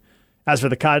trade. As for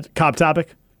the cob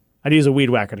topic, I'd use a weed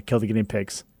whacker to kill the guinea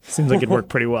pigs. Seems like it'd work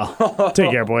pretty well.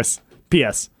 Take care, boys.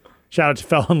 P.S. Shout out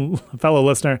to fellow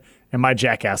listener and my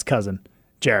jackass cousin,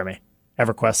 Jeremy.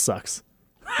 EverQuest sucks.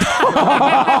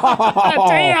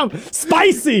 Damn!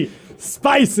 Spicy!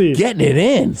 Getting it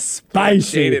in. Spicy.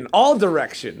 Shade in all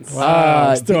directions. A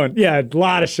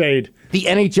lot of shade. The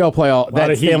NHL playoff,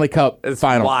 that Stanley Cup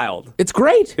final. Wild. It's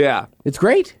great. Yeah. It's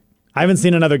great. I haven't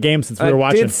seen another game since we were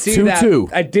watching. 2-2.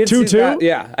 I did see 2-2? that.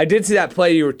 Yeah, I did see that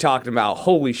play you were talking about.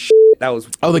 Holy shit, that was.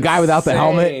 Oh, the guy without the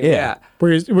helmet? insane. Yeah.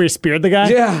 Were you speared the guy?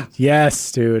 Yeah.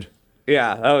 Yes, dude.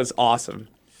 Yeah, that was awesome.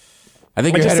 I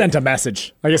think I you're just headed, sent a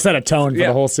message. I just set a tone for Yeah.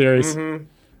 the whole series. Mm-hmm.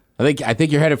 I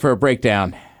think you're headed for a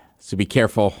breakdown. So be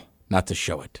careful not to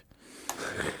show it.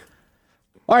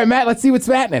 All right, Matt, let's see what's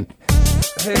happening.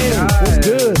 Hey, guys.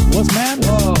 Good. What's mad?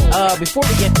 Whoa. Before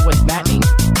we get to what's happening,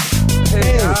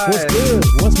 Hey, guys. good?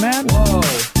 What's mad? Whoa.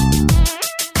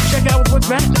 check out what's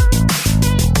happening.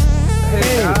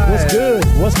 Hey, guys. good?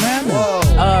 What's mad?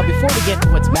 Whoa. Before we get to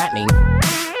what's happening,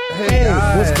 Hey,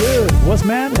 guys. good? What's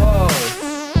mad? Whoa.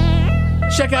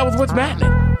 check out what's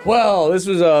happening. Well, this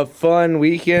was a fun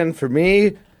weekend for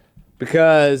me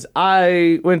because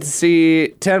I went to see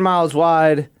 10 Miles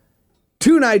Wide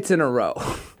 2 nights in a row.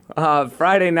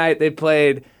 Friday night they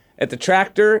played at the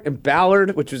Tractor in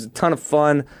Ballard, which was a ton of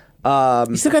fun.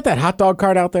 You still got that hot dog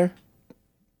cart out there?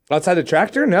 Outside the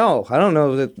Tractor? No, I don't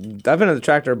know. I've been at the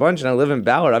Tractor a bunch and I live in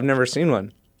Ballard. I've never seen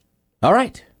one. All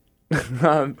right.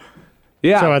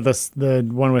 Yeah. So the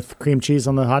one with cream cheese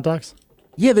on the hot dogs?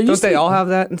 Yeah, there Don't used to they be- all have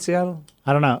that in Seattle?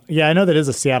 I don't know. Yeah, I know that is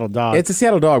a Seattle dog. It's a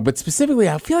Seattle dog, but specifically,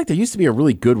 I feel like there used to be a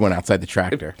really good one outside the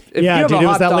Tractor. If yeah, you have dude, a it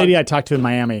was hot that dog- lady I talked to in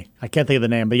Miami. I can't think of the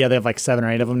name, but yeah, they have like 7 or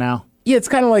 8 of them now. Yeah, it's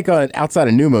kind of like outside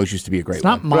of Numos used to be a great It's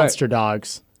not one. Monster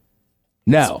Dogs.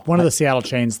 No. One of the Seattle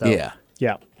chains, though. Yeah.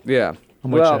 Yeah. Yeah.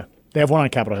 I'm with Well, you. They have one on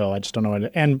Capitol Hill. I just don't know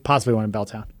what and possibly one in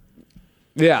Belltown.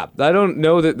 yeah. I don't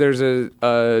know that there's a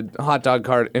hot dog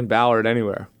cart in Ballard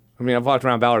anywhere. I mean, I've walked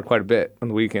around Ballard quite a bit on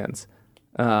the weekends.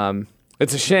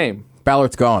 It's a shame.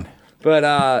 Ballard's gone.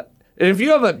 But And if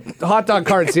you have a hot dog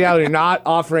cart in Seattle, you're not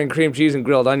offering cream cheese and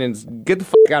grilled onions, get the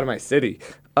fuck out of my city.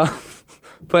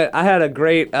 But I had a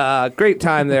great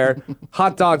time there.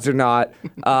 Hot dogs or not.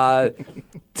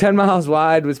 10 Miles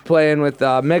Wide was playing with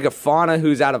Megafauna,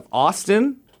 who's out of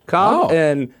Austin, Cobb. Oh.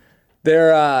 And they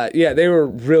were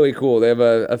really cool. They have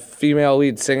a female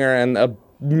lead singer and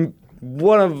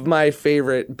one of my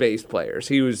favorite bass players.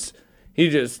 He looks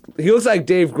like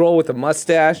Dave Grohl with a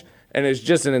mustache and is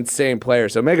just an insane player.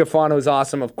 So Megafauna was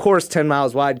awesome. Of course, 10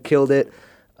 Miles Wide killed it.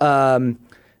 And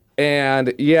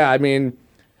yeah, I mean,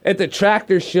 at the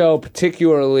Tractor Show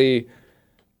particularly,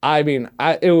 I mean,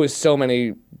 it was so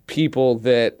many people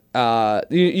that,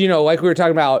 like we were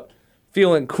talking about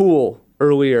feeling cool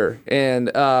earlier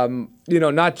and,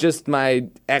 not just my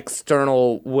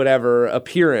external whatever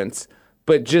appearance,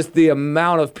 but just the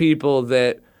amount of people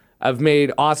that I've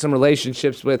made awesome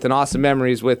relationships with and awesome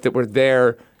memories with that were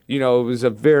there. It was a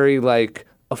very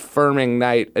affirming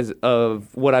night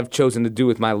of what I've chosen to do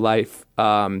with my life.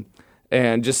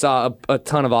 And just saw a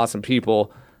ton of awesome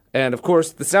people. And of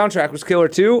course, the soundtrack was killer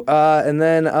too. And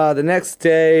then the next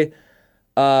day,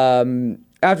 after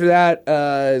that,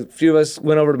 a few of us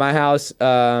went over to my house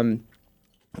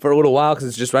for a little while because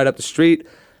it's just right up the street.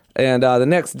 And the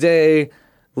next day,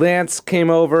 Lance came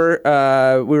over.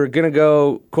 We were going to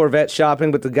go Corvette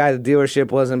shopping, but the guy at the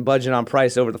dealership wasn't budging on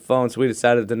price over the phone, so we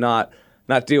decided to not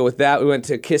deal with that. We went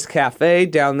to Kiss Cafe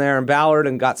down there in Ballard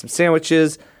and got some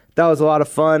sandwiches. That was a lot of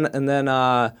fun. And then,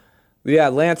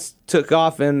 Lance took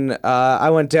off, and I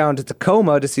went down to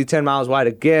Tacoma to see 10 Miles Wide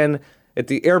again at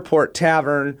the Airport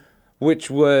Tavern, which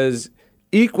was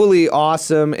equally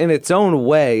awesome in its own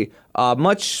way.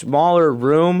 Much smaller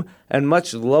room and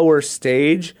much lower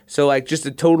stage. So, just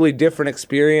a totally different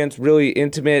experience, really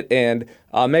intimate. And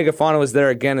Megafauna was there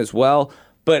again as well.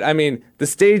 But, I mean, the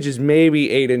stage is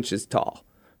maybe 8 inches tall.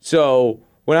 So,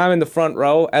 when I'm in the front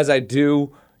row, as I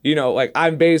do,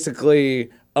 I'm basically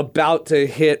about to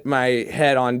hit my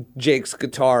head on Jake's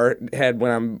guitar head when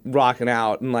I'm rocking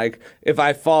out. And, if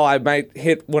I fall, I might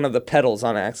hit one of the pedals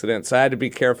on accident. So I had to be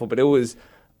careful. But it was,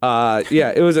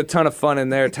 it was a ton of fun in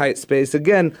there, tight space.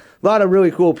 Again, a lot of really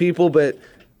cool people, but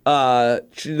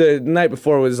the night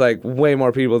before was, way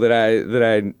more people that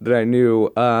I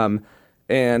knew.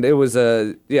 And it was,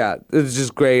 it was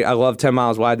just great. I love 10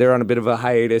 Miles Wide. They're on a bit of a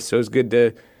hiatus, so it was good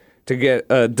to get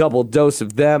a double dose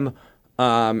of them,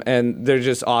 and they're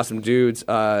just awesome dudes.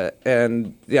 I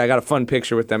got a fun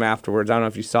picture with them afterwards. I don't know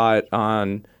if you saw it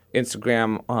on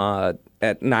Instagram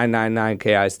at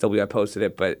 999KISW. I posted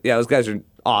it, but yeah, those guys are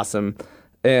awesome.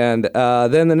 And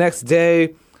then the next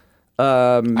day,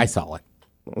 I saw it.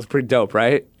 It was pretty dope,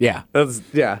 right? Yeah.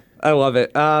 I love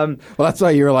it. Well, that's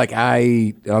why you were like,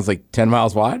 I was like 10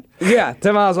 Miles Wide? Yeah,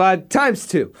 10 Miles Wide times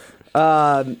 2.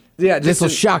 This will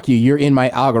shock you. You're in my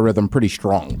algorithm pretty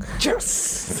strong.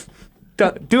 Yes.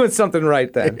 Doing something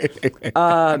right then.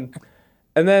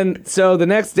 And then, so the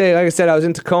next day, like I said, I was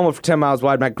in Tacoma for 10 Miles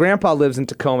Wide. My grandpa lives in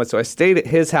Tacoma, so I stayed at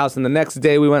his house. And the next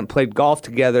day, we went and played golf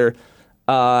together,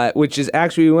 which is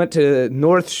actually, we went to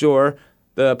North Shore,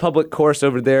 the public course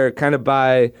over there, kind of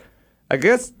by, I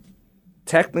guess,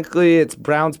 technically it's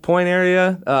Browns Point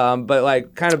area,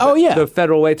 but kind of the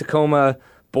Federal Way Tacoma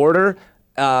border.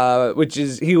 Which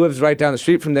is, he lives right down the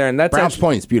street from there, and that's Browns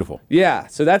Point is beautiful. Yeah,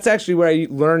 so that's actually where I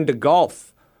learned to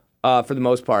golf for the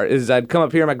most part. Is I'd come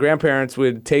up here, my grandparents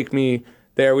would take me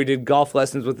there. We did golf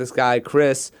lessons with this guy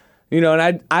Chris, and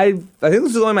I think this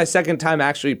was only my second time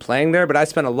actually playing there, but I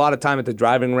spent a lot of time at the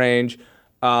driving range,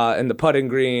 and the putting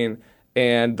green,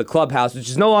 and the clubhouse, which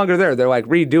is no longer there. They're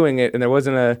redoing it, and there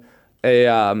wasn't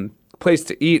a place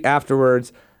to eat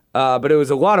afterwards. But it was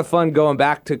a lot of fun going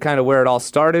back to kind of where it all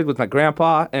started with my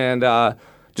grandpa, and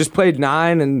just played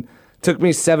 9, and took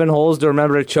me 7 holes to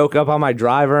remember to choke up on my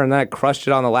driver, and then I crushed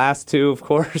it on the last 2, of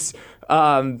course.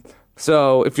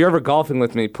 So if you're ever golfing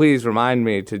with me, please remind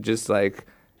me to just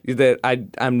that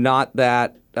I'm not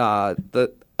that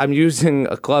I'm using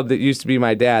a club that used to be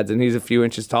my dad's, and he's a few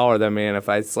inches taller than me, and if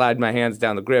I slide my hands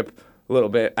down the grip a little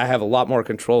bit, I have a lot more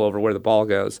control over where the ball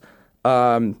goes.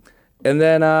 And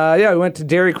then, we went to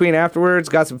Dairy Queen afterwards,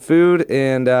 got some food,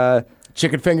 and...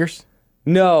 Chicken fingers?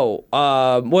 No.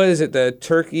 What is it, the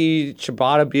turkey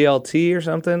ciabatta BLT or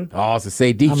something? Oh, I was going to say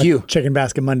I'm DQ. a Chicken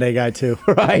Basket Monday guy, too.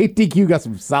 Right? DQ got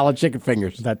some solid chicken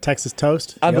fingers. That Texas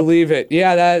toast? I believe it.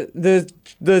 Yeah, the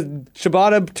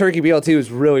ciabatta turkey BLT was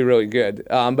really, really good.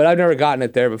 But I've never gotten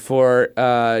it there before.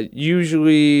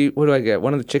 Usually, what do I get?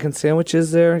 One of the chicken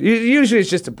sandwiches there? Usually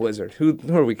it's just a Blizzard. Who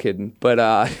are we kidding? But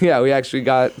we actually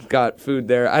got food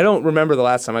there. I don't remember the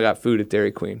last time I got food at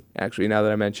Dairy Queen, actually, now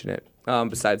that I mention it.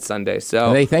 Besides Sunday. So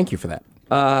and they thank you for that.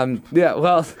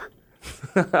 well,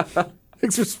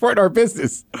 Thanks for supporting our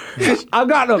business. I've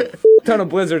gotten a ton of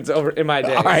blizzards over in my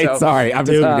day. All right, so. sorry. I'm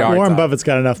just Dude, giving you a hard Warren time. Buffett's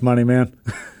got enough money, man.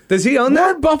 Does he own that?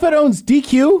 Warren Buffett owns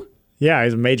DQ? Yeah,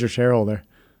 he's a major shareholder.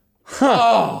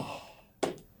 Tell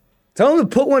him to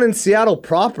put one in Seattle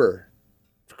proper.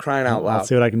 For crying out loud. I'll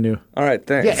see what I can do. All right,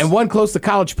 thanks. Yeah, and one close to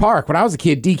College Park. When I was a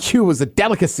kid, DQ was a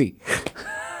delicacy.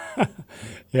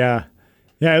 Yeah.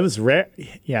 Yeah, it was rare.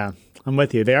 Yeah, I'm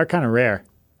with you. They are kind of rare.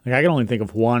 Like, I can only think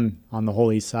of one on the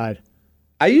whole east side.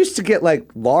 I used to get like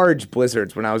large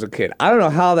blizzards when I was a kid. I don't know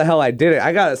how the hell I did it.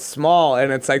 I got a small,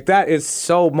 and it's like that is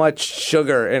so much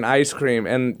sugar and ice cream,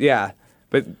 and yeah,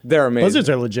 but they're amazing. Blizzards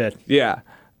are legit. Yeah.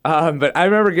 But I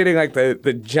remember getting like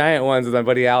the giant ones with my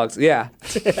buddy Alex. Yeah.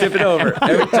 Tip it over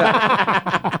every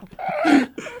time.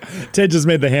 Ted just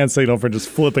made the hand signal for just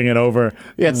flipping it over.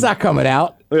 Yeah, it's not coming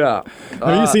out. Yeah.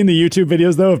 Have you seen the YouTube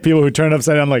videos, though, of people who turn it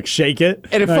upside down, like shake it?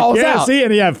 And it Like, falls yeah, out. See?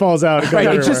 And yeah, it falls out. It goes Right, it's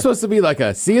everywhere. just supposed to be like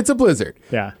it's a blizzard.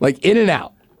 Yeah. Like in and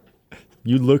out.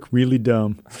 You look really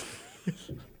dumb.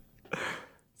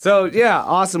 So yeah,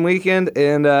 awesome weekend,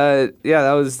 and yeah,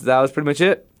 that was pretty much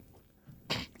it.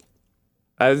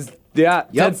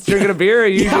 Ted's drinking a beer.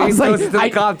 You Yeah, I was close like, to the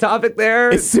top topic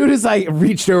there. As soon as I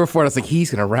reached over for it, I was like,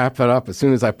 he's going to wrap it up as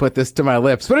soon as I put this to my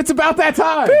lips. But it's about that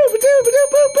time.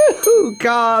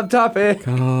 Cobb topic.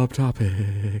 Top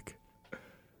topic.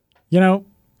 You know,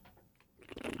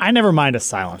 I never mind a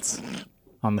silence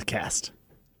on the cast.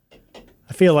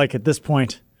 I feel like at this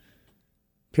point,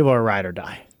 people are ride or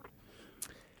die.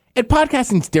 And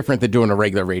podcasting's different than doing a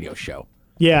regular radio show.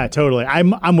 Yeah, totally.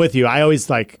 I'm with you. I always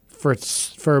like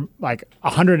for like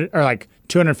 100 or like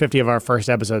 250 of our first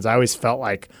episodes, I always felt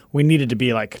like we needed to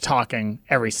be like talking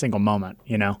every single moment,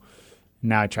 you know.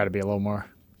 Now I try to be a little more,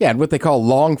 Yeah, and what they call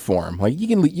long form. Like you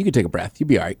can take a breath. You'll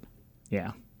be all right.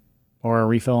 yeah, or a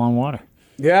refill on water,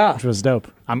 Yeah. which was dope.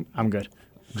 I'm good.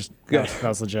 Just that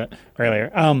was legit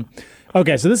earlier.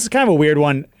 Okay, so this is kind of a weird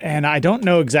one, and I don't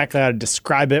know exactly how to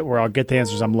describe it where I'll get the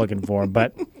answers I'm looking for.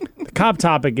 But the Cobb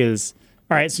topic is,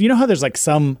 all right, so you know how there's like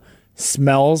some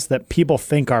smells that people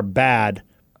think are bad,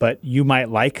 but you might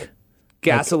like?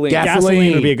 Gasoline.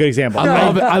 Gasoline would be a good example. I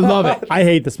love it. I love it. I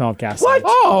hate the smell of gasoline.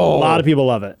 Oh, A lot of people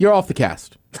love it. you're off the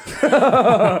cast.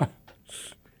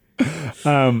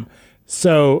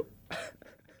 So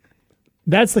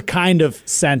that's the kind of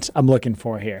scent I'm looking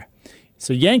for here.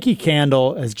 So Yankee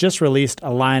Candle has just released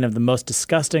a line of the most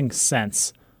disgusting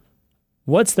scents.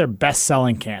 What's their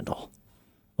best-selling candle?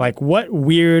 Like, what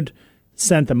weird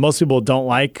scent that most people don't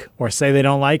like or say they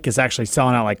don't like is actually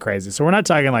selling out like crazy? So we're not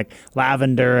talking like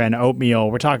lavender and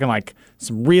oatmeal. We're talking like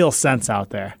some real scents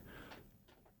out there.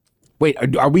 Wait,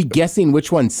 are we guessing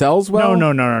which one sells well?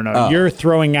 No. You're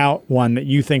throwing out one that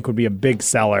you think would be a big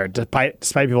seller, despite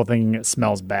people thinking it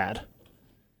smells bad.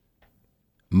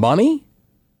 Money?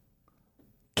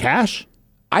 Cash?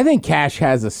 I think cash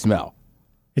has a smell.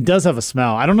 It does have a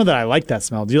smell. I don't know that I like that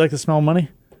smell. Do you like the smell of money?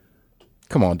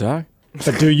 Come on, Doc.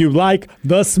 But do you like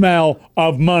the smell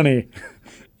of money?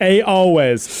 A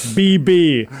always, B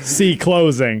B, C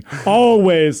closing.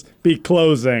 Always be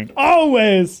closing.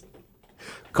 Always.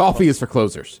 Coffee is for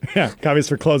closers. Yeah, coffee's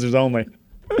for closers only.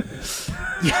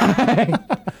 I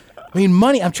mean,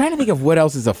 money. I'm trying to think of what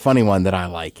else is a funny one that I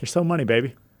like. You're so money,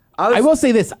 baby. I will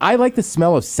say this. I like the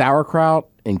smell of sauerkraut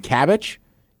and cabbage.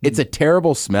 It's a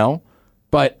terrible smell,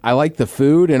 but I like the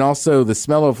food, and also the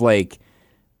smell of like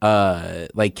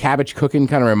cabbage cooking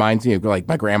kind of reminds me of like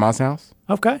my grandma's house.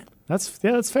 Okay. That's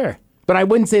fair. But I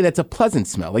wouldn't say that's a pleasant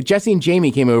smell. Like Jesse and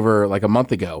Jamie came over like a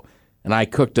month ago, and I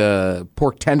cooked a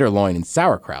pork tenderloin and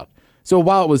sauerkraut. So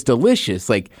while it was delicious,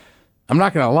 like I'm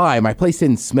not gonna lie, my place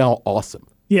didn't smell awesome.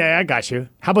 Yeah, I got you.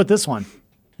 How about this one?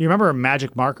 You remember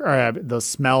magic marker or those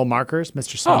smell markers,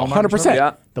 Mr. Smell Oh, markers? 100%.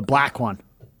 Yeah. The black one.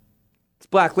 It's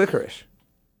black licorice.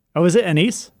 Oh, is it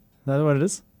anise? Is that what it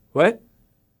is? What?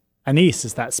 Anise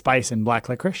is that spice in black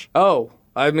licorice. Oh,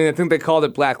 I mean, I think they called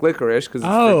it black licorice because it's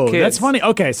Oh, for kids. that's funny.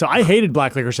 Okay, so I hated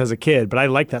black licorice as a kid, but I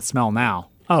like that smell now.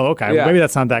 Oh, okay. Yeah. Maybe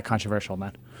that's not that controversial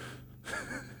then.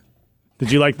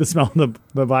 Did you like the smell of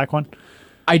the black one?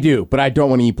 I do, but I don't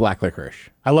want to eat black licorice.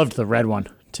 I loved the red one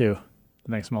too.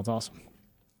 The thing smells awesome.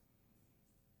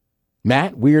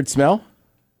 Matt, weird smell?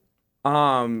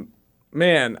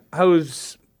 Man,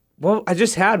 I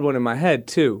just had one in my head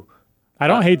too. I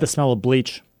don't hate the smell of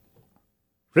bleach.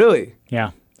 Really?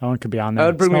 Yeah, that one could be on That there.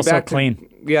 would bring It me smells back so clean.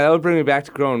 Yeah, that would bring me back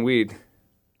to growing weed.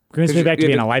 Brings me back to You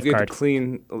being had a You had lifeguard. to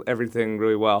clean everything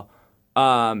really well.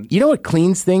 You know what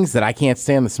cleans things that I can't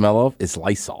stand the smell of is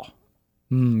Lysol.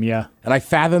 Yeah, And I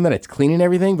fathom that it's cleaning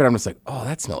everything, but I'm just like, oh,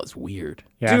 that smell is weird.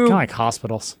 yeah, kind Dude. of like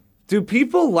hospitals. Do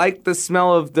people like the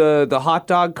smell of the hot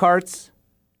dog carts?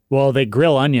 Well, they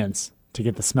grill onions. to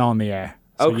get the smell in the air.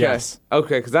 So Okay. Yes.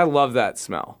 Okay, because I love that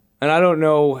smell. And I don't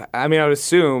know. I mean, I would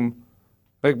assume,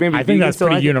 like maybe I think vegans that's don't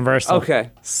pretty like it. universal. Okay.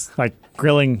 It's like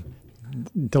grilling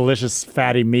delicious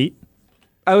fatty meat.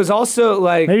 I was also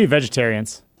like, Maybe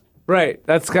vegetarians. right.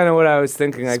 That's kind of what I was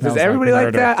thinking. Like, does Smells like everybody like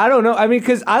murder. that? I don't know. I mean,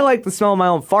 because I like the smell of my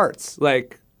own farts.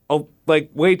 Like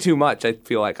way too much. I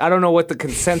feel like I don't know what the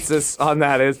consensus on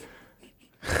that is.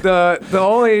 The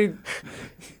only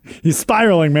He's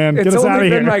spiraling, man. Get it's us out only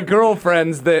of been here. my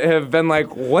girlfriends that have been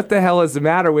like, "What the hell is the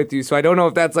matter with you?" So I don't know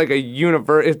if that's like a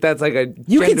if that's like a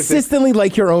You gender thing. consistently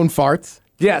like your own farts?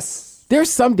 Yes. There's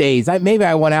some days maybe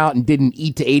I went out and didn't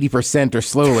eat to 80% or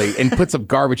slowly and put some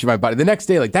garbage in my body. The next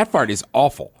day, like that fart is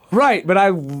awful. Right, but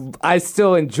I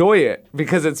still enjoy it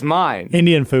because it's mine.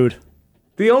 Indian food.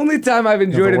 The only time I've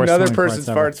enjoyed the worst another smelling person's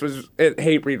farts farts was at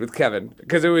Hate Breed with Kevin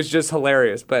because it was just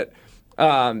hilarious. But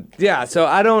yeah, so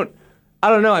I don't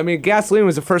know. I mean, gasoline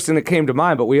was the first thing that came to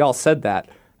mind, but we all said that.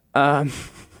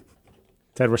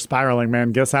 Said we're spiraling,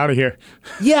 man. Get us out of here.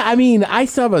 Yeah, I mean, I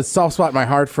still have a soft spot in my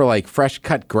heart for like fresh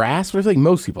cut grass, but I think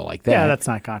most people like that. Yeah, that's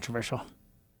not controversial.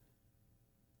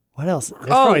 What else? There's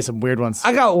probably some weird ones.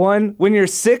 I got one. When you're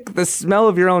sick, the smell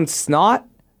of your own snot,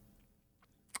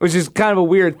 which is kind of a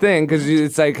weird thing because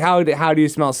it's like, how do you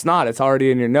smell snot? It's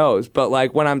already in your nose. But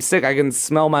like when I'm sick, I can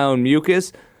smell my own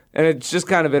mucus, and it's just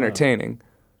kind of entertaining.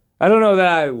 I don't know that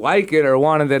I like it or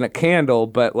want it in a candle,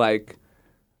 but like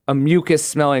a mucus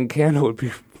smelling candle would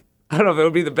be, I don't know if it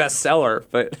would be the best seller,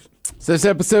 but. So this is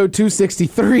episode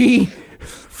 263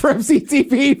 from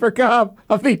CTP for Cobb.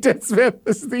 I'm Nate Smith.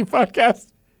 This is the podcast.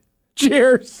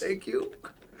 Cheers. Thank you.